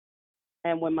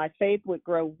 And when my faith would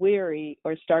grow weary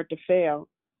or start to fail,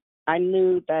 I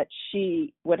knew that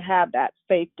she would have that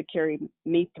faith to carry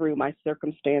me through my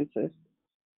circumstances.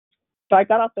 So I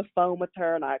got off the phone with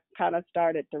her, and I kind of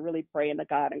started to really pray into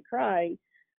God and crying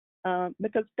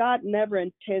because God never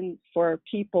intends for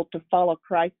people to follow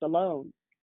Christ alone.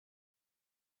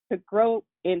 To grow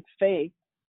in faith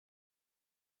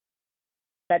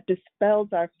that dispels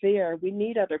our fear, we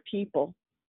need other people.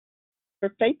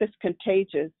 For faith is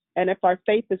contagious, and if our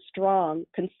faith is strong,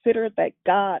 consider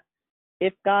that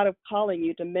if God is calling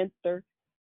you to mentor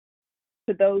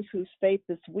to those whose faith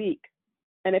is weak,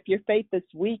 and if your faith is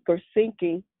weak or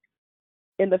sinking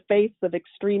in the face of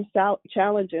extreme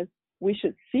challenges, we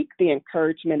should seek the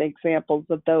encouragement examples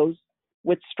of those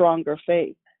with stronger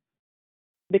faith.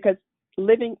 Because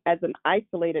living as an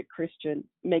isolated Christian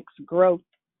makes growth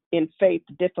in faith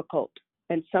difficult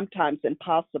and sometimes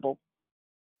impossible.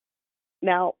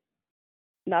 Now,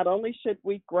 not only should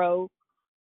we grow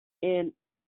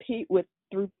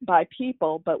by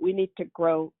people, but we need to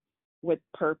grow with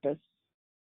purpose.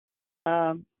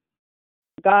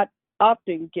 God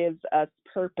often gives us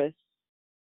purpose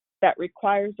that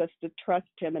requires us to trust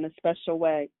Him in a special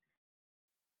way.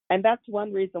 And that's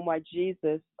one reason why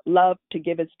Jesus loved to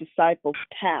give His disciples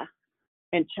tasks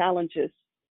and challenges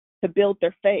to build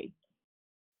their faith.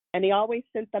 And He always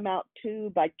sent them out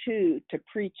 2 by 2 to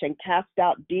preach and cast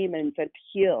out demons and to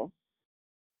heal.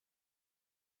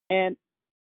 And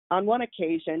On one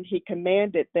occasion, he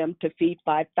commanded them to feed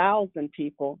 5,000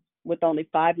 people with only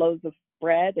 5 loaves of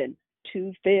bread and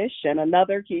 2 fish, and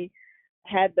another he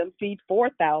had them feed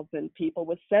 4,000 people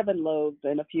with 7 loaves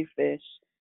and a few fish.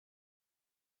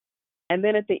 And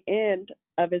then at the end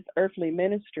of his earthly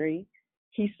ministry,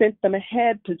 he sent them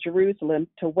ahead to Jerusalem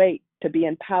to wait to be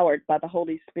empowered by the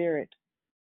Holy Spirit,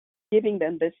 giving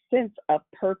them this sense of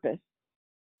purpose.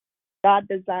 God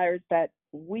desires that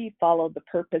we follow the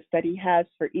purpose that he has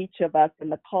for each of us and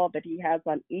the call that he has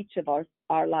on each of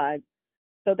our lives,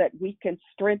 so that we can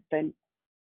strengthen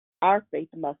our faith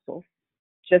muscles,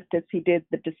 just as he did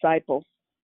the disciples.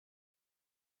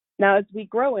 Now, as we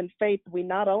grow in faith, we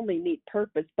not only need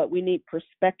purpose, but we need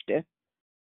perspective.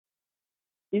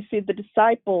 You see, the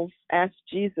disciples asked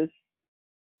Jesus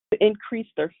to increase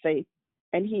their faith,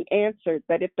 and he answered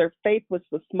that if their faith was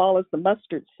as small as the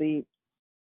mustard seed,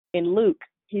 in Luke,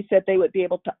 he said they would be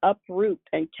able to uproot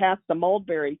and cast a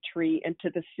mulberry tree into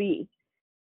the sea.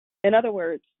 In other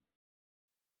words,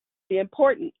 the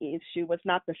important issue was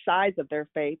not the size of their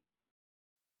faith,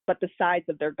 but the size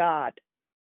of their God.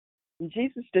 And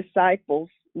Jesus' disciples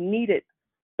needed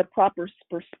the proper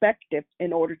perspective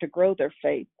in order to grow their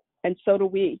faith, and so do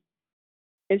we.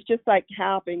 It's just like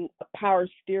having a power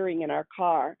steering in our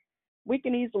car. We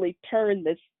can easily turn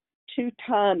this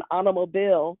 2-ton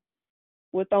automobile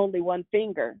with only one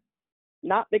finger,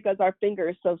 not because our finger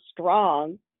is so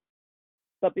strong,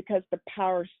 but because the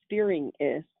power steering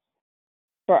is.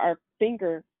 For our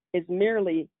finger is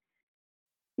merely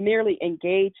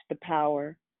engage the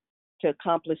power to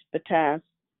accomplish the task.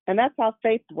 And that's how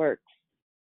faith works.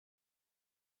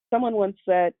 Someone once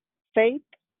said, faith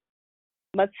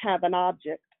must have an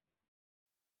object.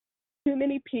 Too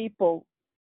many people,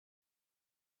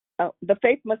 the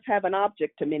faith must have an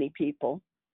object to many people.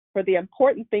 For the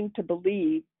important thing to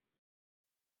believe,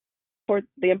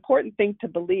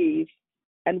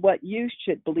 and what you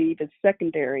should believe is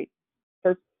secondary.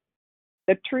 For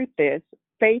the truth is,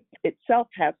 faith itself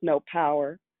has no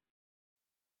power.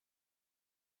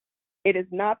 It is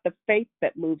not the faith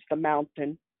that moves the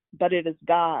mountain, but it is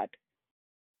God.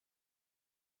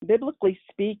 Biblically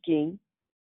speaking,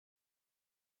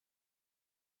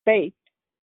 faith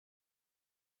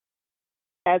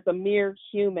as a mere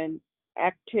human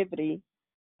activity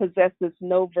possesses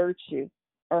no virtue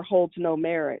or holds no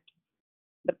merit.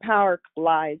 The power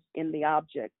lies in the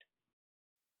object.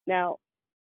 Now,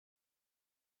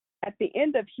 at the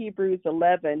end of Hebrews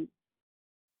 11,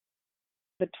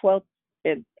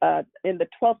 in the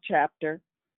 12th chapter,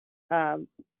 and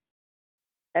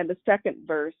the 2nd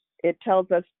verse, it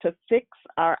tells us to fix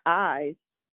our eyes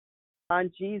on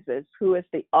Jesus, who is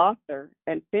the author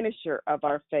and finisher of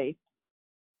our faith.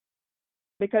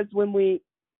 Because when we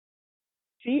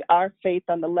see our faith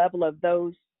on the level of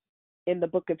those in the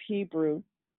book of Hebrew,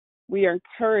 we are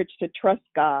encouraged to trust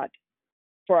God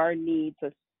for our needs,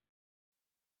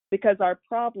 because our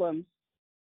problems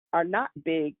are not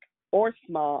big or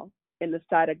small in the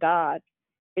sight of God.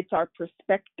 It's our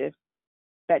perspective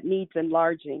that needs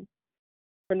enlarging.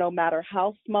 For no matter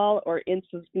how small or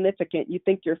insignificant you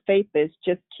think your faith is,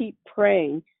 just keep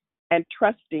praying and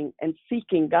trusting and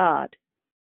seeking God.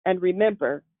 And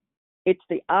remember, it's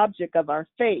the object of our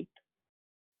faith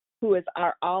who is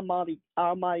our Almighty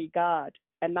God,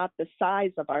 and not the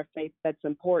size of our faith that's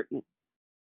important.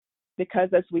 Because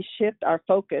as we shift our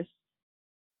focus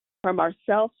from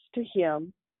ourselves to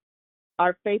him,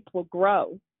 our faith will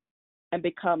grow and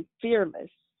become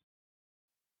fearless.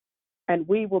 And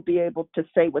we will be able to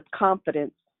say with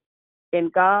confidence, in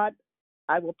God,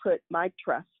 I will put my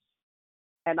trust,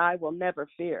 and I will never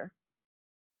fear.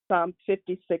 Psalm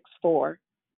 56:4.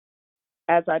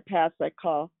 As I pass the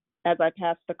call.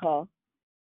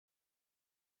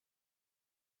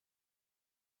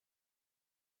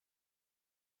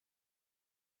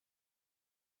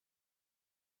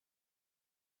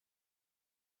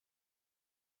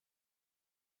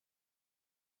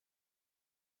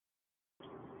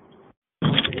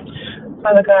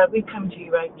 Father God, we come to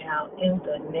you right now in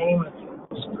the name of your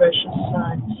most precious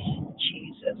Son,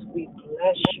 Jesus. We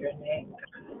bless your name,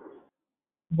 God.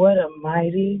 What a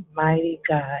mighty, mighty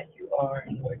God you are,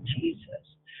 Lord Jesus.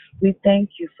 We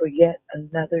thank you for yet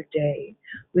another day.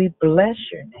 We bless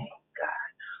your name,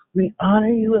 God. We honor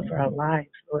you with our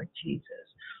lives, Lord Jesus.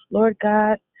 Lord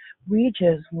God, we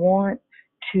just want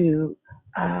to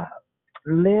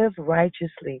live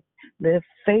righteously, live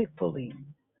faithfully,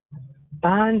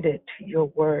 bonded to your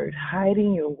word,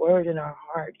 hiding your word in our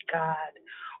heart, God.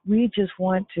 We just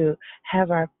want to have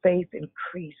our faith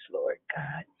increase, Lord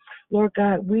God. Lord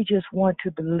God, we just want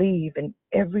to believe in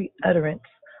every utterance,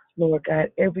 Lord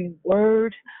God, every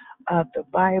word of the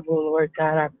Bible, Lord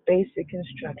God, our basic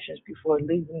instructions before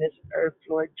leaving this earth,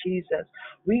 Lord Jesus.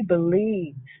 We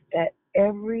believe that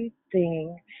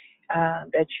everything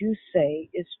that you say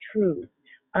is true,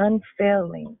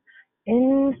 unfailing,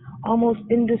 almost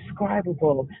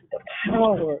indescribable, the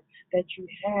power that you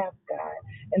have, God,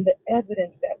 and the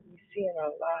evidence that we see in our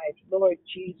lives, Lord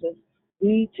Jesus.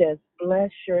 We just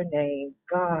bless your name,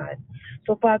 God.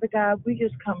 So, Father God, we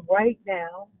just come right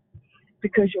now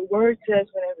because your word says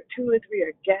whenever 2 or 3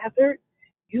 are gathered,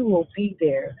 you will be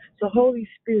there. So, Holy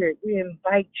Spirit, we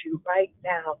invite you right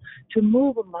now to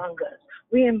move among us.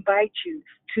 We invite you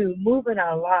to move in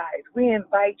our lives. We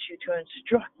invite you to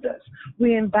instruct us.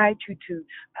 We invite you to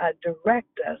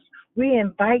direct us. We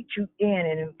invite you in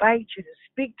and invite you to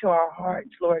speak to our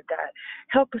hearts, Lord God.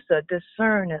 Help us to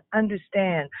discern and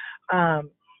understand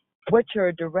what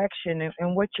your direction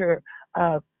and what your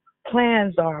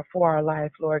plans are for our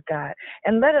life, Lord God.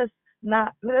 And let us in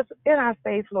our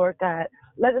faith, Lord God,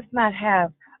 let us not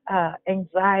have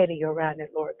anxiety around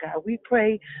it, Lord God. We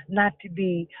pray not to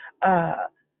be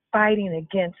fighting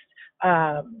against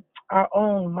our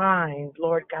own minds,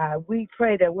 Lord God. We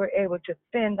pray that we're able to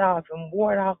fend off and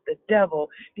ward off the devil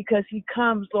because he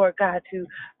comes, Lord God, to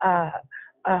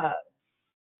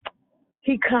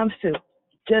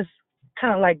just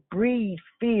kind of like breed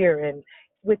fear and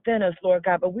within us, Lord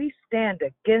God. But we stand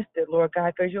against it, Lord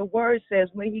God, because your word says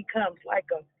when he comes like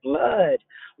a flood,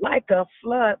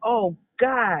 oh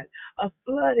God, a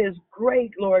flood is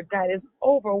great, Lord God. It's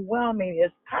overwhelming.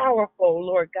 It's powerful,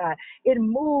 Lord God. It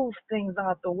moves things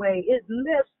out the way. It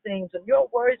lifts things. And your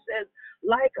word says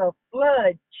like a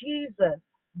flood, Jesus,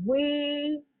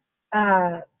 we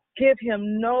give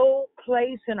him no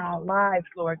place in our lives,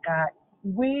 Lord God.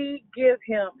 We give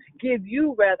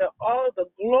you all the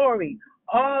glory,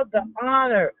 all the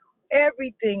honor,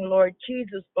 everything, Lord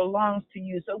Jesus, belongs to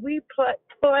you. So we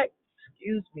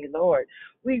Lord.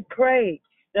 We pray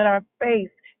that our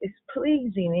faith is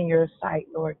pleasing in your sight,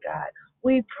 Lord God.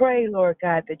 We pray, Lord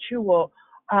God, that you will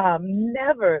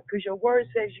never, because your word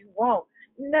says you won't,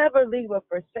 never leave or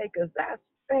forsake us. That's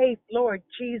faith, Lord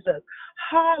Jesus.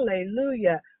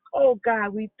 Hallelujah. Oh,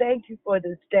 God, we thank you for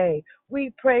this day.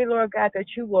 We pray, Lord God, that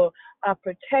you will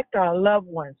protect our loved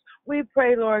ones. We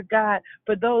pray, Lord God,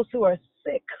 for those who are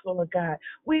sick, Lord God.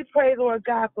 We pray, Lord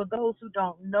God, for those who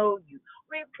don't know you.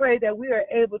 We pray that we are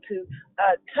able to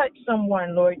touch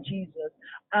someone, Lord Jesus,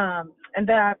 and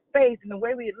that our faith and the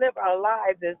way we live our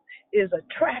lives is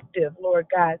attractive, Lord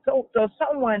God. So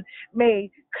someone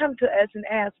may come to us and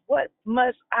ask, what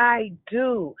must I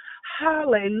do?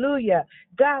 Hallelujah.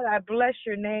 God, I bless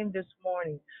your name this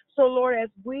morning. So, Lord, as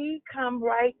we come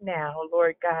right now,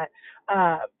 Lord God,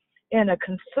 in a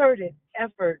concerted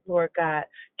effort, Lord God,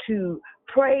 to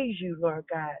praise you, Lord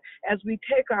God, as we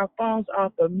take our phones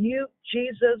off of mute,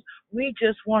 Jesus, we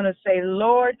just want to say,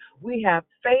 Lord, we have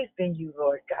faith in you,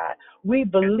 Lord God. We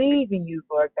believe in you,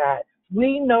 Lord God.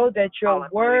 We know that your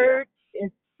word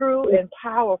is true and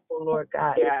powerful, Lord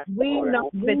God. Yes, We Lord. know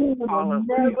that you will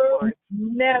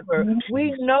never.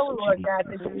 We know, Lord God,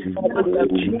 that you want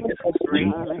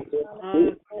us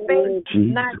faith,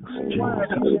 not word,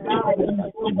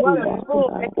 full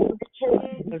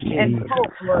and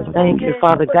hope, Lord. Thank you,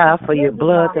 Father God, for your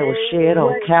blood that was shed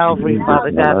on Calvary,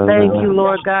 Father God. Thank you,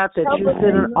 Lord God, that you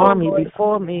sent an army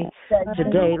before me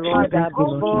today, Lord God,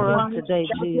 before us today,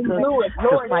 Jesus,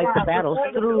 to fight the battles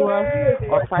through us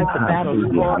or fight the battles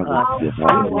for us.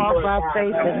 We walk by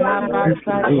faith and not by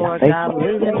sight, Lord God,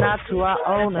 leaning not to our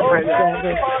own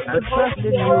understanding, but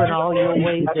trusting you in all your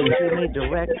ways that you may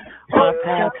direct our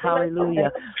path.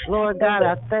 Hallelujah. Lord God,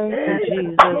 I thank you,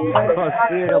 Jesus, for a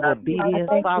spirit of obedience.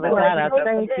 Father God, I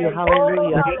thank you,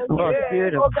 hallelujah, for a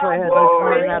spirit of prayer this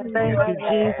morning. I thank you,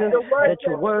 Jesus, that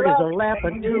your word is a lamp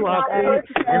unto our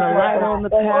feet and a light on the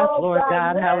path, Lord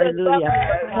God. Hallelujah.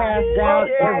 Cast down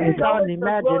every thought and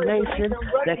imagination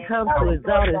that comes to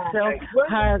exalt itself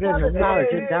higher than the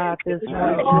knowledge of God this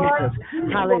morning, Jesus.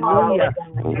 Hallelujah.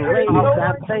 Great is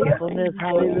thy faithfulness.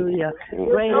 Hallelujah.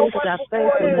 Great is thy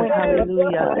faithfulness.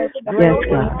 Hallelujah. Great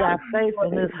is thy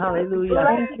faithfulness. Hallelujah.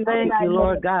 Thank you,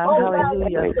 Lord God.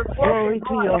 Hallelujah. Glory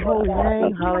to your holy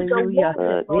name. Hallelujah.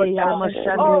 Yes,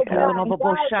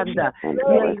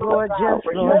 Lord. Yes,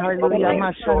 Lord. Hallelujah.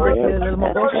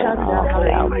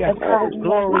 Hallelujah.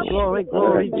 Glory, glory,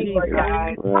 glory, Jesus.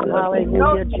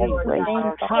 Hallelujah, Jesus.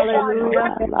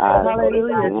 Hallelujah.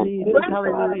 Hallelujah, Jesus.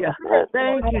 Hallelujah.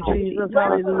 Thank you, Jesus.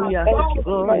 Hallelujah.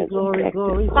 Glory,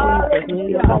 glory, glory,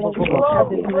 Jesus.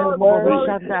 Yalo Mobo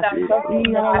Shanda,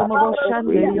 Yalo Mobo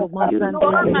Shanda, Yo Masanda,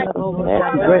 Yalo Mobo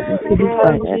Shanda.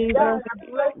 Lord Jesus,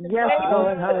 yes,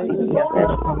 Lord, hallelujah.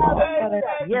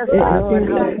 Yes, Lord,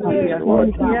 hallelujah.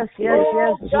 Yes, Jesus,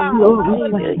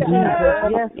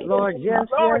 yes, Lord, yes,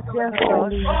 Lord,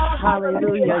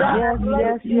 hallelujah.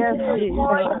 Yes, Jesus,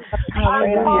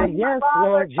 hallelujah. Yes,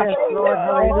 Lord,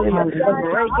 hallelujah.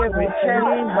 Break every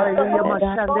chain, hallelujah.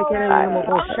 Mashanda, Keremo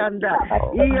Shanda,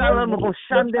 Yalamo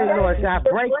Shanda, Lord God,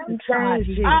 break the chains,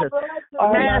 Jesus.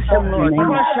 Smash them, Lord,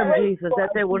 crush them, Jesus, that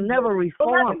they will never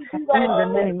reform in the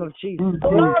name of Jesus.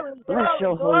 Bless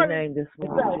your holy name this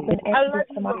morning, Jesus.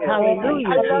 Hallelujah,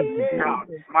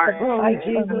 Jesus. Glory,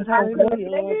 Jesus. Hallelujah,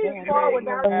 Lord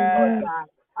God.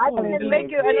 I can't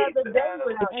make it another day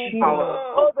without you.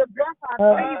 Oh, the breath I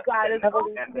breathe, God, is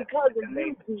only because of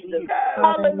you, Jesus.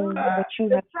 Hallelujah. The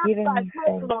steps I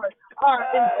take, Lord, are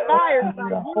inspired by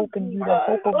you, hope in you, the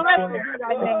hope of glory, the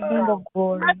King of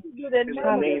glory.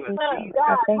 Hallelujah.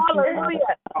 God,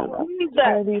 hallelujah.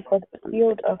 Jesus. For the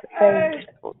field of faith.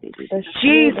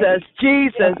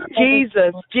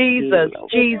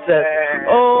 Jesus.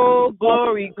 Oh,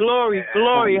 glory.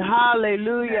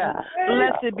 Hallelujah.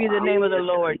 Blessed be the name of the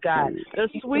Lord God. The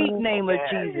sweet name of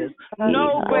Jesus.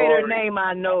 No greater name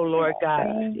I know, Lord God.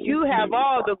 You have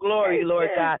all the glory, Lord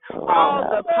God. All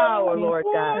the power, Lord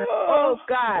God. Oh,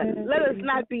 God, let us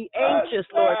not be anxious,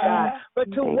 Lord God,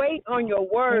 but to wait on your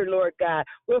word, Lord God,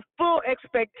 with full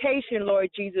expectation, Lord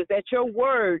Jesus, that your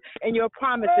word and your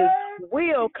promises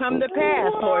will come to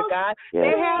pass, Lord God.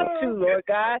 They have to, Lord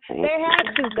God. They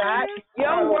have to, God.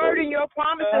 Your word and your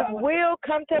promises will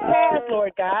come to pass,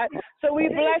 Lord God. So we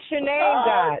bless your name,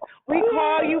 God. We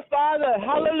call you Father.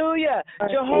 Hallelujah.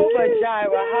 Jehovah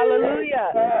Jireh.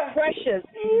 Hallelujah. Precious,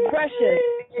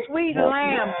 sweet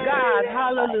Lamb, God.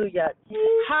 Hallelujah.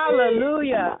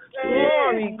 Hallelujah.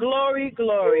 Glory.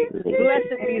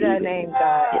 Blessed be thy name,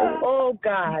 God. Oh,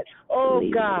 God.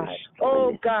 Hallelujah.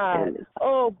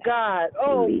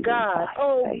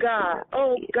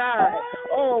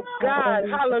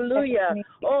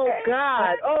 Oh,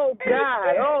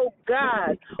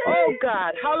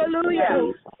 God.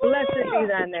 Hallelujah. Blessed be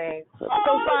thy name. So,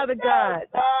 Father God,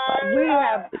 we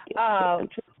have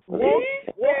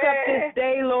woke up this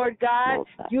day, Lord God.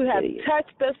 You have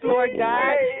touched us, Lord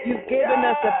God. You've given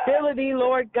us ability,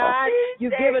 Lord God.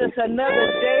 You've given us another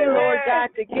day, Lord God,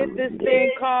 to get this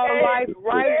thing called life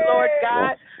right, Lord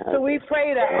God. So we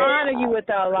pray to honor you with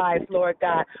our lives, Lord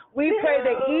God. We pray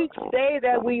that each day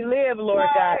that we live, Lord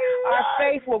God, our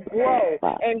faith will grow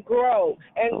and grow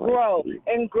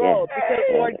because,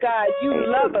 Lord God, you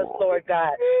love us, Lord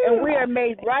God, and we are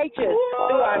made righteous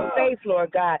through our faith,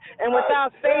 Lord God. And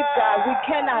without faith, God, we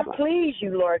cannot please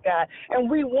you, Lord God, and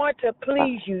we want to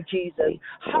please you, Jesus.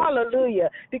 Hallelujah,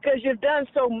 because you've done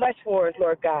so much for us,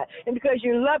 Lord God, and because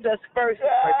you loved us first,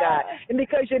 Lord God, and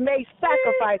because you made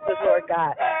sacrifices, Lord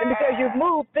God, and because you've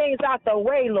moved things out the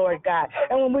way, Lord God.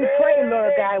 And when we pray,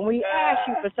 Lord God, and we ask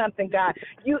you for something, God,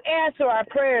 you answer our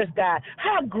prayers, God.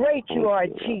 How great you are,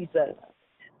 Jesus.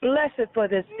 Blessed for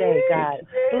this day, God.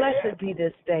 Blessed be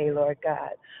this day, Lord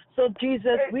God. So,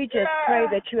 Jesus, we just pray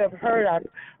that you have heard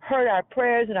our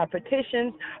prayers and our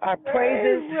petitions, our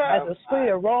praises as a sweet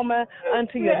aroma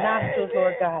unto your nostrils,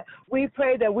 Lord God. We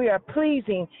pray that we are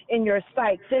pleasing in your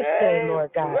sight this day,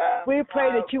 Lord God. We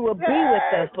pray that you will be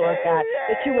with us, Lord God,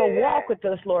 that you will walk with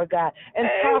us, Lord God, and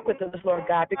talk with us, Lord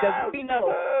God, because we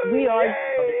know we are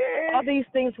yours. All these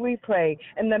things we pray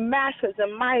in the matchless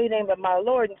and mighty name of my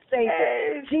Lord and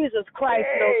Savior, Jesus Christ,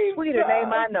 no sweeter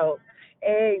name I know.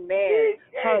 Amen.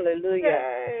 Hallelujah.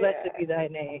 Blessed be thy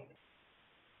name.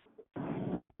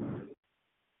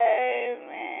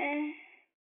 Amen.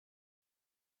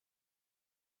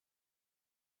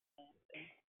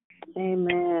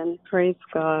 Amen. Praise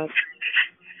God.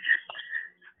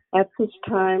 At this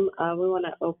time, we want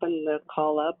to open the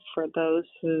call up for those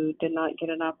who did not get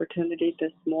an opportunity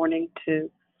this morning to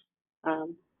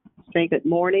say good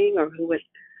morning, or who would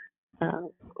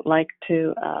like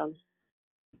to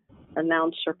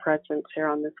announce your presence here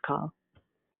on this call.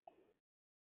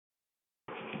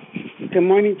 Good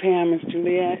morning, Pam. It's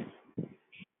Juliet.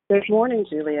 Good morning,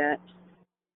 Juliet.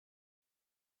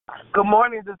 Good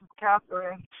morning. This is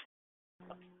Catherine.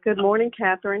 Good morning,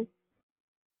 Catherine. Is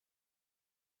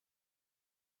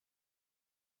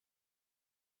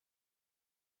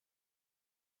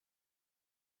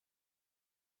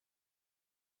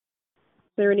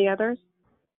there any others?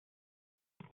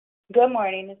 Good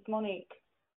morning. It's Monique.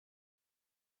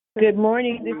 Good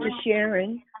morning. This is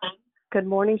Sharon. Good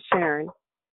morning, Sharon.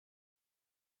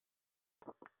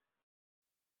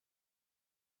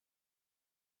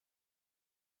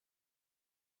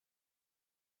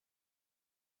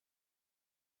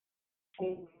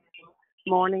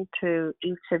 Morning to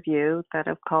each of you that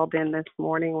have called in this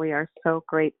morning. We are so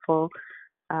grateful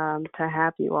to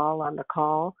have you all on the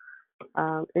call.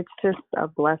 It's just a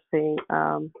blessing,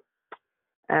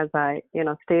 as I,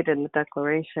 stated in the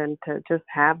declaration, to just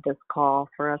have this call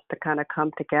for us to kind of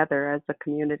come together as a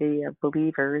community of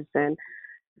believers and,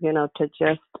 to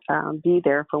just be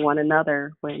there for one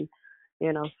another when,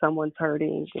 someone's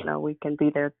hurting. We can be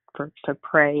there to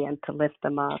pray and to lift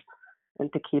them up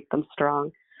and to keep them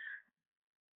strong.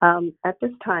 At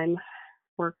this time,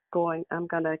 I'm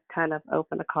going to kind of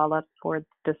open the call up for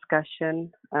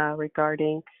discussion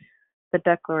regarding the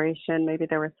declaration. Maybe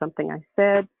there was something I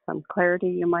said, some clarity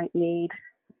you might need,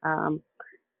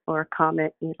 or a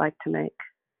comment you'd like to make.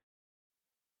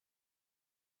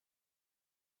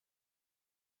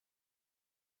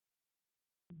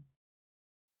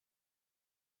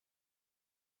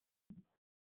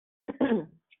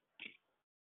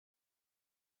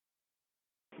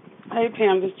 Hey,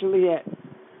 Pam, this is Juliet.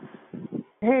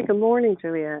 Hey, good morning,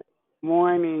 Juliet.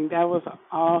 Morning. That was an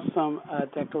awesome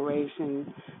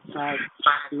declaration.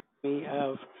 Me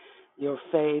of your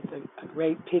faith, a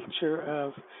great picture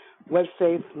of what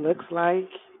faith looks like,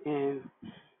 and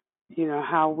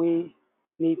how we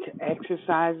need to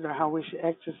exercise it, or how we should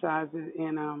exercise it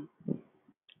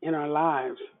in our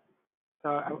lives.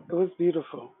 So it was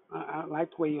beautiful. I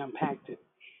like the way you unpacked it.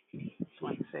 Just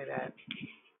wanted to say that.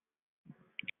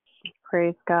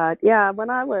 Praise God. Yeah, when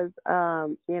I was,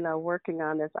 working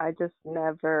on this, I just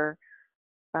never,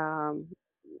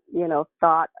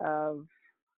 thought of,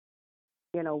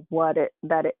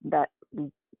 that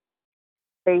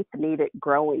faith needed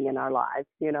growing in our lives,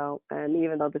 and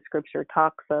even though the scripture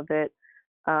talks of it,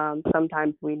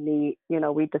 sometimes we need,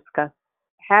 we discuss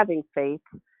having faith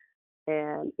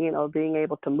and, being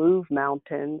able to move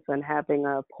mountains and having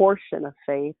a portion of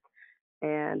faith.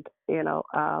 And,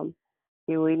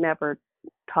 we never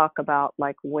talk about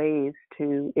like ways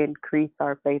to increase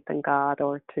our faith in God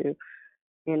or to,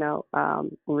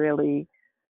 really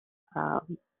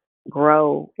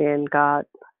grow in God.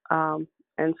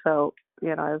 And so,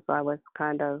 as I was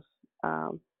kind of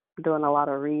doing a lot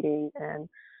of reading and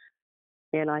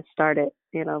I started,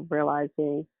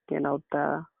 realizing,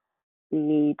 the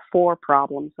need for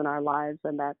problems in our lives,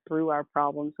 and that through our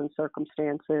problems and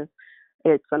circumstances,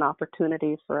 it's an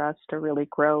opportunity for us to really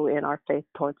grow in our faith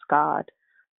towards God.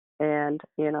 And,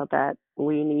 that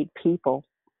we need people,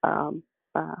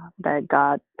 that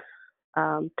God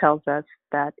tells us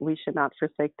that we should not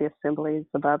forsake the assemblies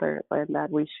of others, and that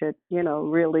we should,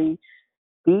 really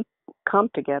come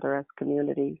together as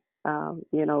community.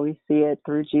 We see it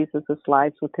through Jesus'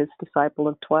 life with his disciple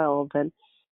of 12, and,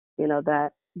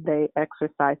 that they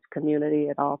exercised community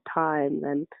at all times,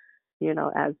 and,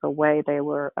 as a way they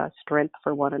were a strength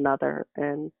for one another.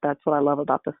 And that's what I love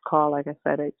about this call. Like I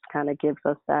said, it kind of gives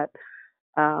us that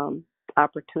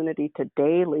opportunity to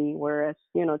daily, whereas,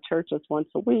 church is once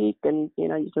a week and,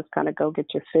 you just kind of go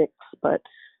get your fix. But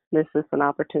this is an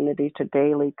opportunity to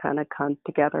daily kind of come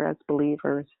together as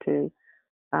believers to,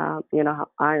 how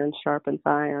iron sharpens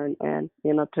iron, and,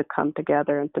 to come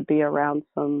together and to be around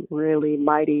some really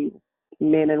mighty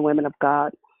men and women of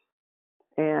God.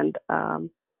 And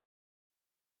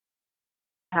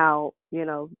how,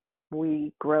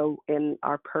 we grow in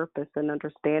our purpose and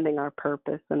understanding our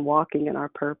purpose and walking in our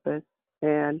purpose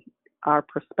and our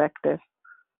perspective,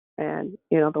 and,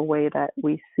 the way that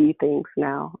we see things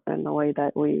now, and the way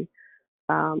that we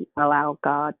allow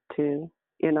God to,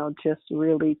 just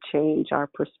really change our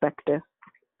perspective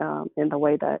in the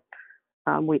way that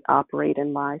we operate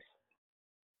in life.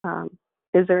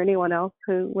 Is there anyone else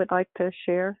who would like to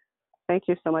share? Thank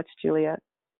you so much, Juliet.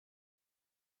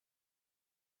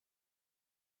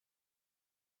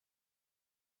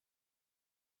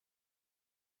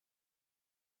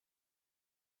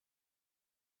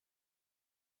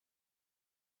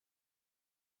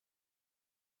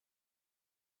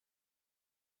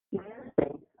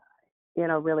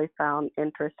 Really found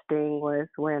interesting was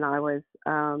when I was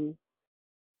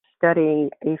studying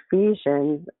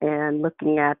Ephesians and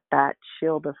looking at that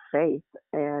shield of faith,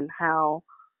 and how,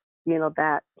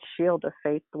 that shield of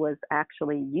faith was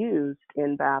actually used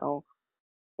in battle,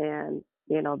 and,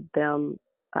 them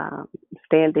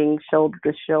standing shoulder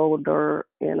to shoulder,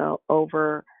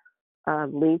 over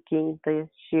linking the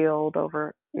shield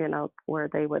over, where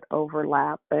they would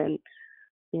overlap, and,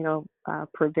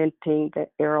 preventing the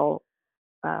arrow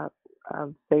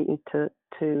of Satan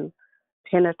to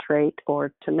penetrate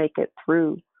or to make it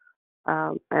through.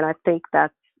 And I think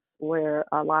that's where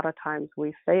a lot of times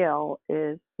we fail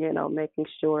is, making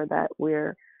sure that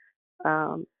we're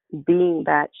being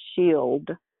that shield,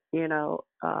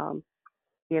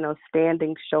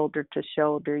 standing shoulder to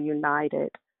shoulder, united,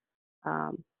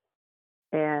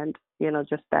 and,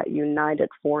 just that united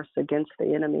force against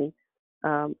the enemy.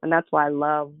 And that's why I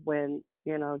love when,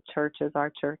 our churches,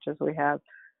 we have,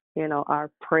 our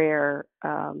prayer,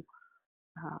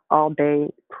 all day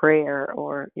prayer,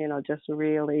 or, just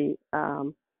really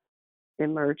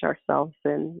immerse ourselves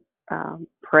in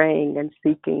praying and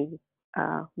seeking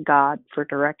God for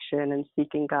direction and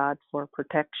seeking God for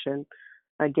protection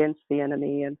against the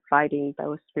enemy and fighting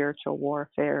those spiritual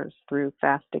warfares through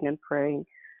fasting and praying.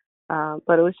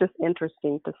 But it was just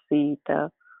interesting to see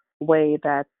the way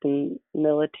that the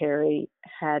military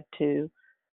had to,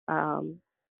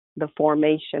 the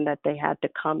formation that they had to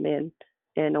come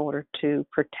in order to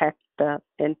protect the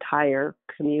entire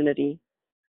community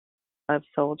of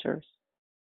soldiers.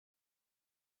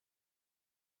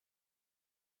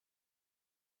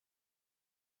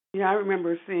 Yeah, I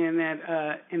remember seeing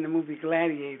that in the movie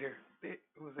Gladiator. It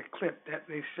was a clip that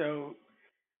they showed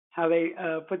how they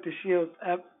put the shields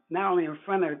up not only in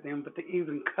front of them, but they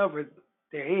even covered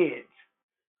their heads.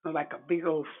 So like a big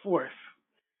old force,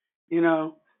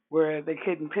 where they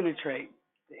couldn't penetrate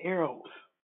the arrows.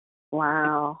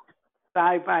 Wow.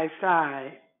 Side by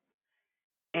side.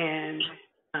 And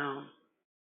a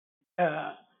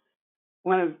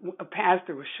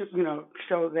pastor was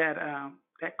showed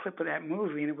that clip of that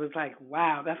movie, and it was like,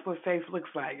 wow, that's what faith looks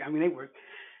like. I mean, they were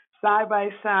side by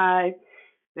side.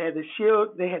 They had the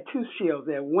shield. They had two shields.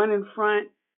 They had one in front,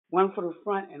 one for the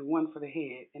front, and one for the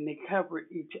head, and they covered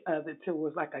each other till it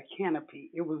was like a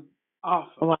canopy. It was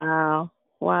awesome.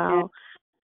 Wow.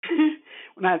 And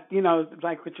when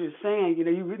like what you're saying,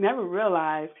 you never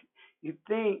realize. You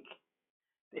think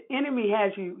the enemy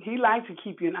has you. He likes to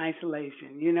keep you in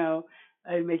isolation.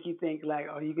 It make you think like,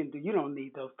 oh, you don't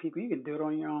need those people. You can do it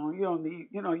on your own. You don't need,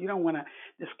 you don't want to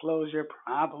disclose your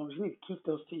problems. You need to keep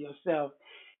those to yourself.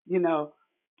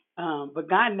 But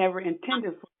God never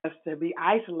intended for us to be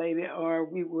isolated, or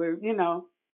we were,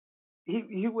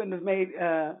 He wouldn't have made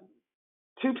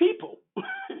two people.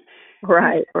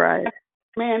 Right.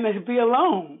 Man, to be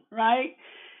alone, right?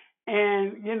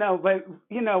 And but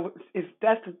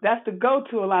that's the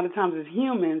go-to a lot of times as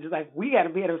humans. It's like we got to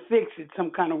be able to fix it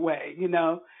some kind of way,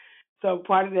 So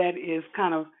part of that is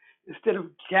kind of, instead of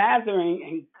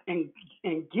gathering and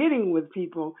getting with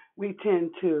people, we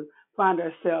tend to find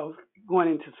ourselves going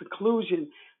into seclusion,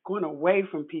 going away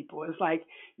from people. It's like,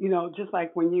 just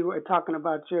like when you were talking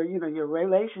about your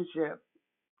relationship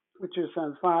with your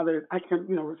son's father. I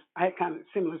had kind of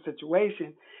similar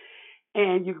situation,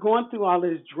 and you're going through all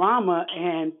this drama,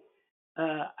 and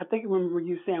I think I remember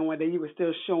you saying one day you were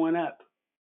still showing up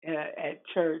at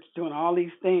church doing all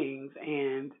these things,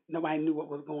 and nobody knew what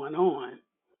was going on.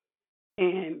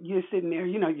 And you're sitting there,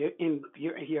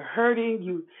 you're hurting.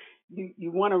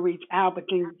 You want to reach out, but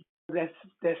then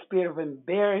that spirit of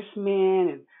embarrassment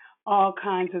and all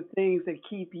kinds of things that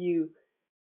keep you,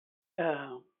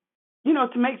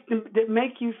 to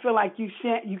make you feel like you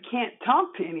can't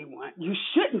talk to anyone. You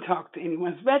shouldn't talk to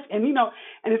anyone, especially, and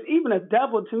it's even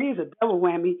to me, it's a double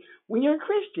whammy when you're a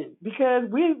Christian, because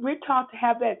we're taught to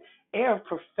have that air of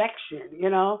perfection,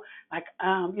 like,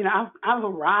 I've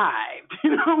arrived, you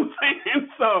know what I'm saying?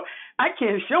 So I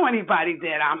can't show anybody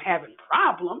that I'm having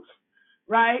problems,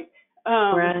 right?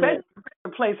 Especially in a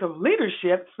place of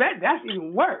leadership, that's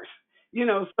even worse,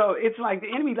 so it's like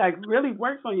the enemy really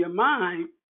works on your mind.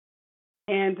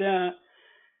 And,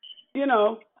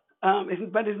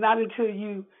 but it's not until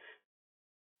you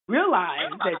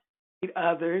realize that you need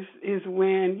others is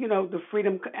when, the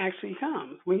freedom actually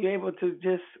comes. When you're able to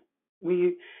when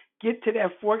you get to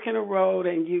that fork in the road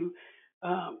and you,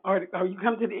 or you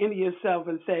come to the end of yourself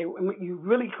and say, when you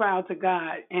really cry out to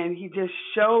God and He just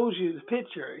shows you the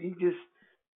picture. He just,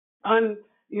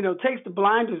 takes the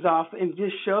blinders off and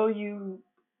just show you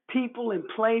people and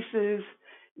places,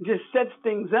 just sets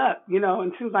things up, and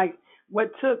it seems like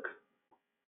once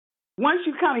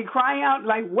you kind of cry out,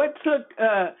 like what took,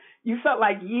 you felt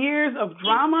like years of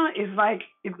drama is like,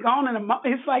 it's gone in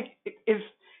it's like,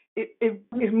 it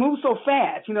moves so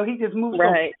fast, He just moves so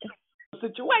fast in the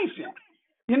situation,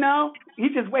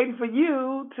 He's just waiting for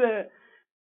you to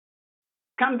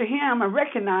come to Him and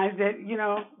recognize that,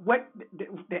 what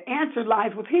the answer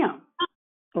lies with Him.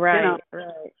 Right.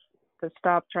 To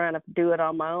stop trying to do it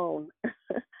on my own.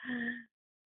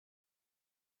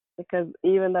 Because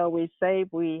even though we say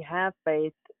we have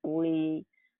faith, we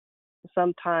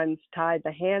sometimes tie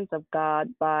the hands of God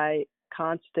by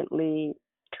constantly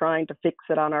trying to fix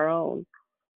it on our own.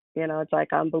 It's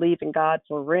like I'm believing God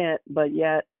for rent, but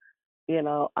yet,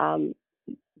 I'm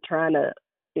trying to,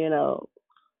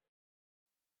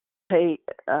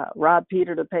 rob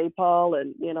Peter to pay Paul,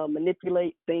 and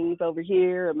manipulate things over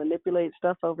here and manipulate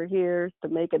stuff over here to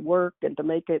make it work and to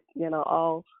make it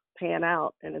all pan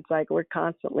out. And it's like we're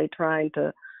constantly trying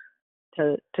to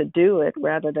do it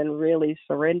rather than really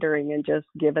surrendering and just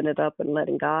giving it up and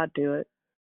letting God do it.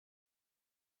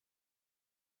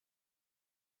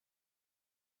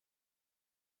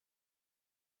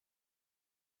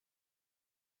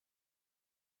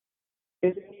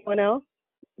 Is there anyone else?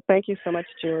 Thank you so much,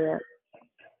 Juliet.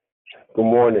 Good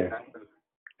morning.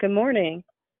 Good morning.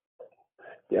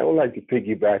 Yeah, I would like to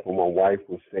piggyback on what my wife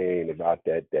was saying about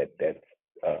that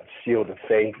shield of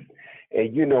faith.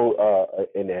 And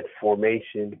in that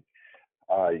formation,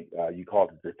 you call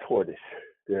it the tortoise,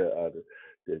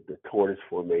 the tortoise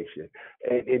formation,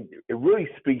 and it really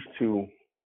speaks to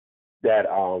that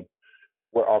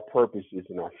what our purpose is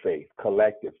in our faith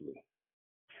collectively.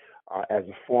 As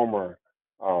a former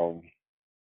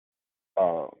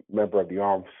member of the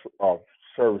armed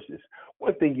services,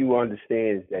 one thing you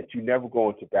understand is that you never go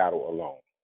into battle alone.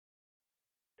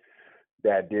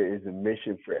 That there is a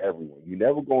mission for everyone. You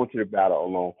never go into the battle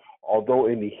alone, although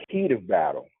in the heat of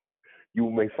battle, you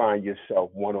may find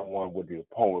yourself one-on-one with the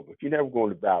opponent, but you never go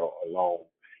into battle alone.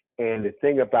 And the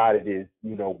thing about it is,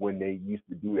 when they used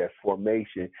to do that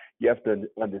formation, you have to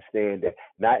understand that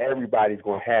not everybody's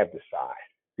going to have the side.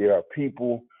 There are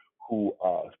people whose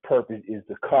purpose is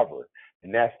to cover,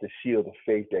 and that's the shield of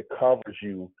faith that covers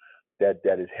you, that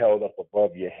is held up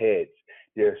above your heads.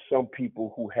 There are some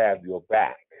people who have your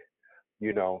back,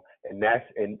 and that's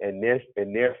and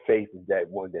their faith is that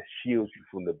one that shields you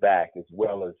from the back as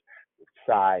well as the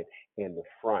side and the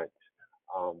front.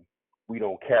 We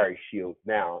don't carry shields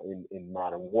now in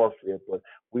modern warfare, but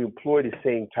we employ the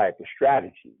same type of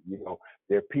strategy.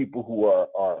 There are people who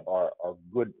are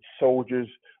good soldiers,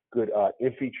 good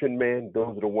infantrymen.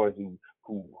 Those are the ones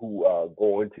who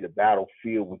go into the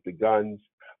battlefield with the guns.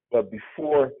 But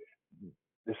before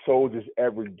the soldiers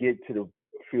ever get to the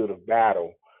field of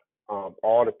battle,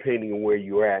 all depending on where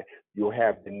you're at, you'll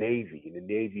have the Navy. The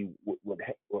Navy would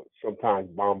sometimes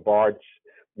bombards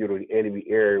the enemy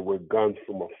area with guns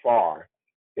from afar.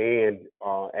 And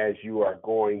as you are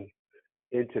going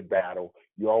into battle,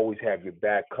 you always have your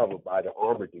back covered by the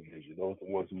armored division. Those are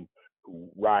the ones who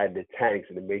ride the tanks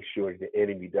and to make sure the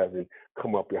enemy doesn't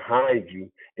come up behind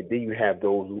you. And then you have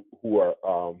those who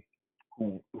are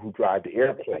who drive the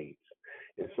airplanes.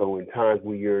 And so in times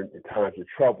when you're in times of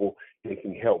trouble, they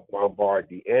can help bombard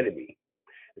the enemy.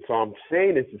 And so I'm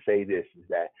saying this to say this, is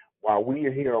that while we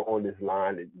are here on this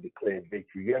line and declaring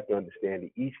victory, you have to understand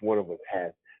that each one of us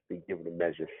has been given a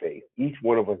measure of faith. Each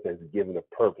one of us has been given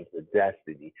a purpose, a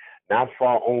destiny, not for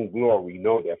our own glory, we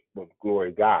know that for the glory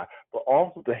of God, but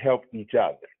also to help each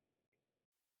other.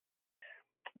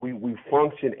 We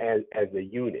function as a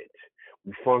unit.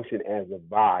 We function as a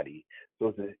body.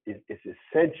 So it's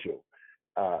essential.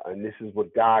 And this is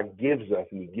what God gives us,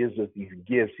 and He gives us these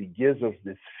gifts. He gives us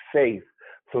this faith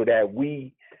so that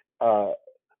we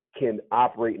can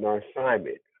operate in our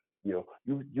assignment.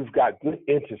 You've got good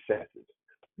intercessors.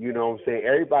 You know what I'm saying?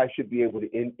 Everybody should be able to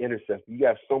intercess. You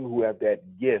have some who have that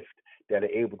gift that are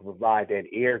able to provide that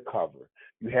air cover.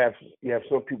 You have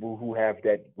some people who have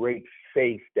that great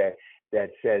faith that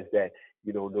says that,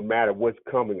 no matter what's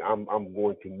coming, I'm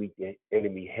going to meet the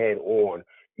enemy head on.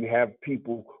 You have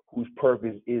people whose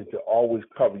purpose is to always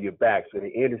cover your back. So they're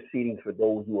interceding for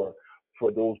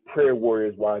those prayer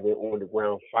warriors while they're on the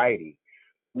ground fighting.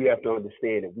 We have to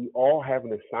understand that we all have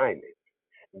an assignment.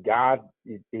 God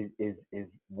is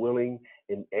willing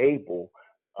and able,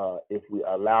 if we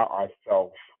allow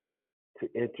ourselves to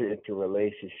enter into a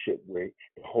relationship where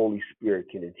the Holy Spirit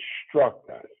can instruct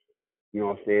us. You know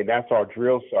what I'm saying? That's our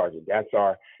drill sergeant. That's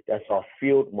our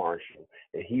field marshal,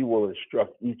 and he will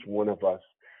instruct each one of us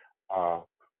on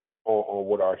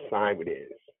what our assignment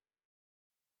is.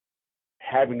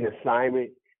 Having an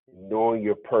assignment, knowing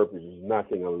your purpose is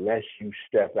nothing unless you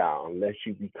step out, unless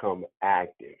you become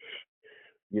active.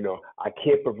 I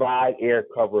can't provide air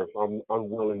cover if I'm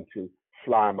unwilling to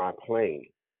fly my plane.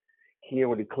 Here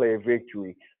with Declare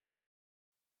Victory,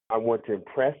 I want to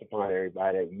impress upon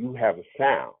everybody that you have a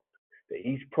sound. That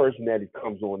each person that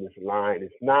comes on this line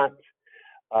is not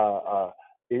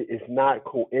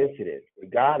coincidence.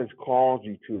 But God has called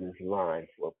you to this line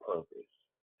for a purpose.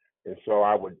 And so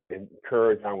I would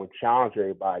challenge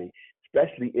everybody,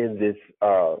 especially in this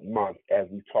month as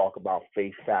we talk about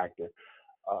faith factor,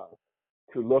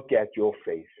 to look at your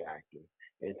faith factor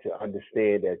and to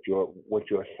understand that what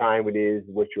your assignment is,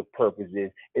 what your purpose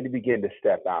is, and to begin to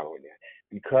step out on that.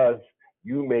 Because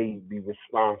you may be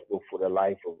responsible for the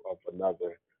life of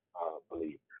another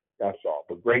believer. That's all.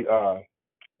 But great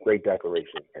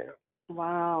declaration, Pam.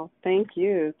 Wow. Thank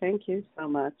you. Thank you so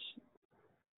much,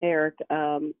 Eric.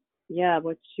 Yeah,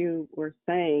 what you were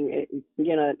saying,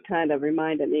 it kind of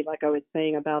reminded me, like I was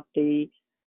saying, about the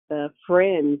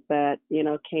friends that,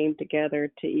 came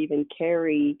together to even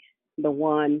carry the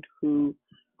one who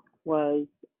was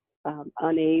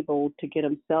unable to get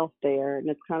himself there. And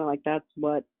it's kind of like that's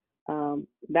what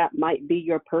that might be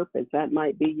your purpose. That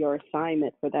might be your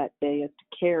assignment for that day, is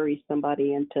to carry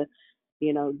somebody and to,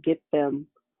 get them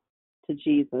to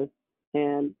Jesus.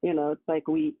 And, it's like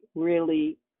we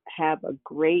really have a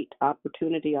great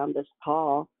opportunity on this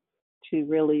call to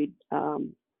really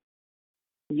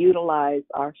utilize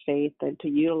our faith and to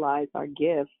utilize our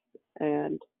gifts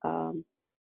and,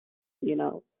 you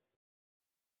know,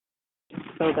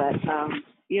 so that,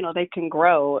 they can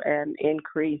grow and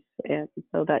increase, and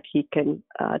so that he can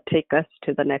take us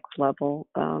to the next level.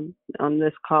 On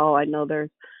this call, I know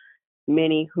there's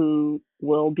many who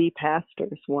will be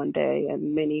pastors one day,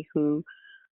 and many who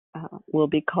will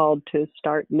be called to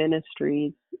start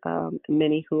ministries,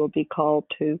 many who will be called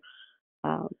to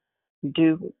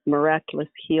do miraculous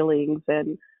healings.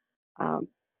 And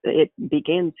it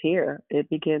begins here. It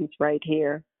begins right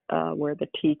here, where the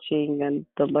teaching and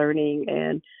the learning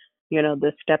and,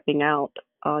 the stepping out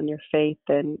on your faith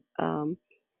and,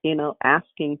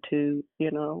 asking to,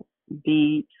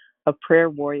 be a prayer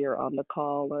warrior on the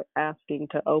call, or asking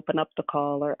to open up the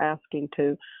call, or asking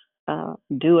to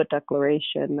do a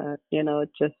declaration.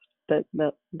 It's just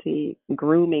the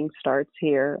grooming starts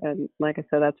here. And like I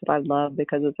said, that's what I love,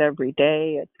 because it's every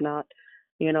day. It's not,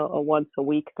 a once a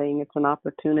week thing. It's an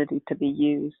opportunity to be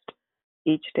used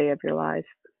each day of your life.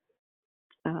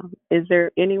 Is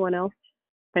there anyone else?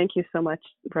 Thank you so much,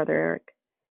 Brother Eric.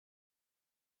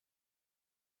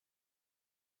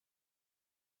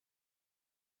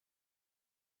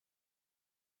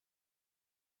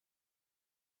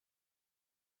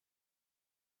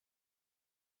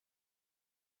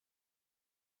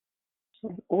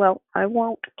 Well, I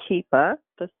won't keep us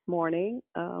this morning.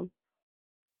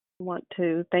 Want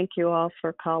to thank you all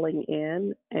for calling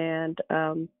in, and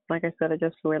like I said, I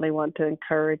just really want to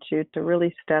encourage you to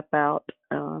really step out,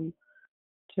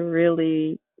 to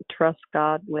really trust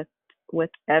God with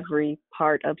every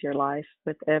part of your life,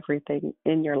 with everything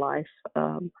in your life.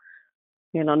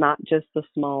 Not just the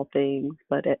small things,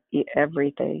 but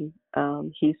everything.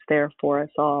 He's there for us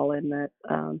all, and that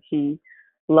he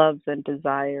loves and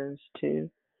desires to,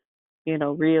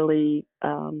 really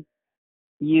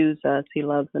use us. He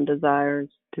loves and desires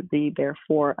to be there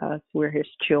for us. We're his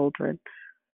children.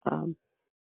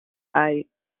 I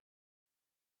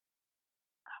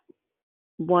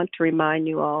want to remind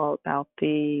you all about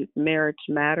the Marriage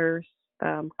Matters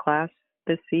class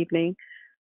this evening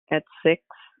at 6,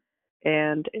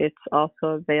 and it's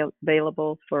also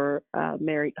available for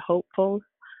married hopefuls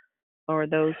or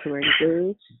those who are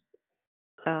engaged.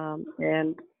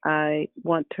 And I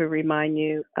want to remind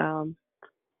you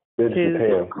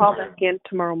to call back in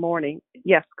tomorrow morning.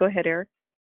 Yes, go ahead, Eric.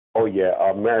 Oh, yeah.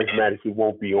 Marriage Matters, it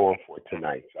won't be on for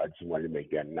tonight. So I just wanted to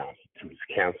make that announcement. It's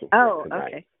canceled for tonight.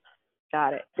 Okay.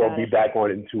 Got it. So I'll be back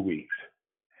on it in 2 weeks.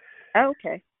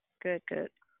 Okay. Good.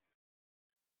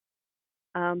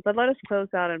 But let us close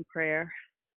out in prayer.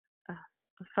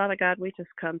 Father God, we just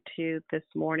come to you this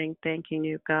morning thanking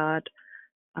you, God,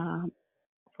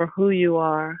 for who you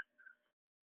are.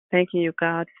 Thanking you,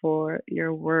 God, for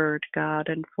your word, God,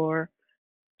 and for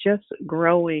just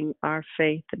growing our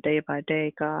faith day by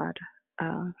day, God,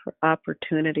 for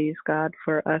opportunities, God,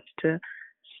 for us to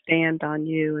stand on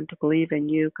you and to believe in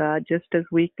you, God, just as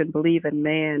we can believe in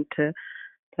man to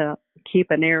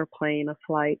keep an airplane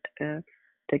aflight, to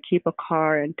keep a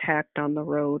car intact on the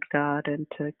road, God, and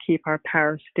to keep our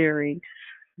power steering,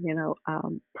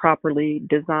 properly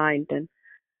designed. And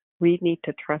we need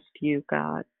to trust you,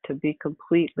 God, to be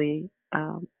completely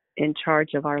in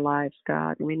charge of our lives,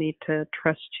 God. We need to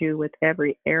trust you with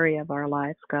every area of our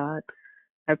lives, God.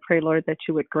 I pray, Lord, that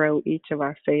you would grow each of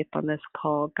our faith on this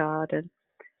call, God, and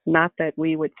not that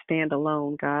we would stand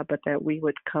alone, God, but that we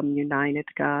would come united,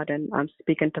 God. And I'm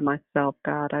speaking to myself,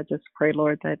 God. I just pray,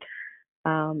 Lord, that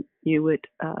you would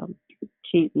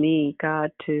keep me,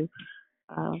 God, to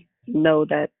know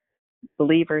that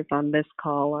believers on this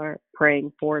call are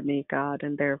praying for me, God,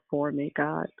 and they're for me,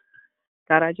 God.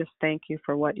 God, I just thank you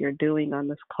for what you're doing on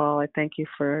this call. I thank you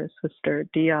for Sister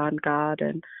Dion, God,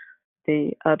 and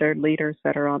the other leaders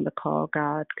that are on the call,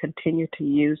 God. Continue to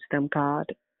use them, God,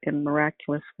 in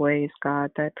miraculous ways,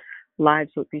 God, that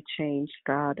lives would be changed,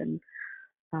 God, and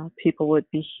people would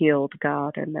be healed,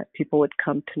 God, and that people would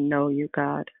come to know you,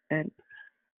 God, and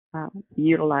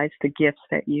utilize the gifts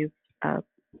that you've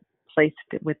placed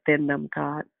within them,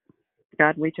 God.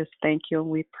 God, we just thank you and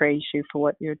we praise you for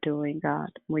what you're doing, God.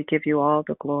 We give you all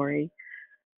the glory.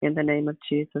 In the name of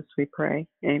Jesus, we pray.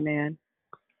 Amen.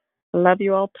 Love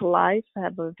you all to life.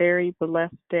 Have a very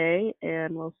blessed day,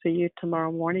 and we'll see you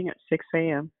tomorrow morning at 6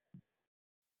 a.m.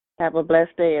 Have a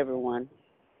blessed day, everyone.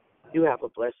 You have a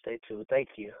blessed day, too. Thank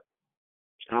you.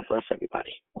 God bless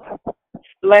everybody.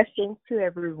 Blessings to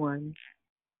everyone.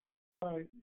 All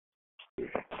right.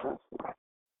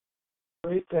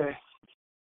 Great day.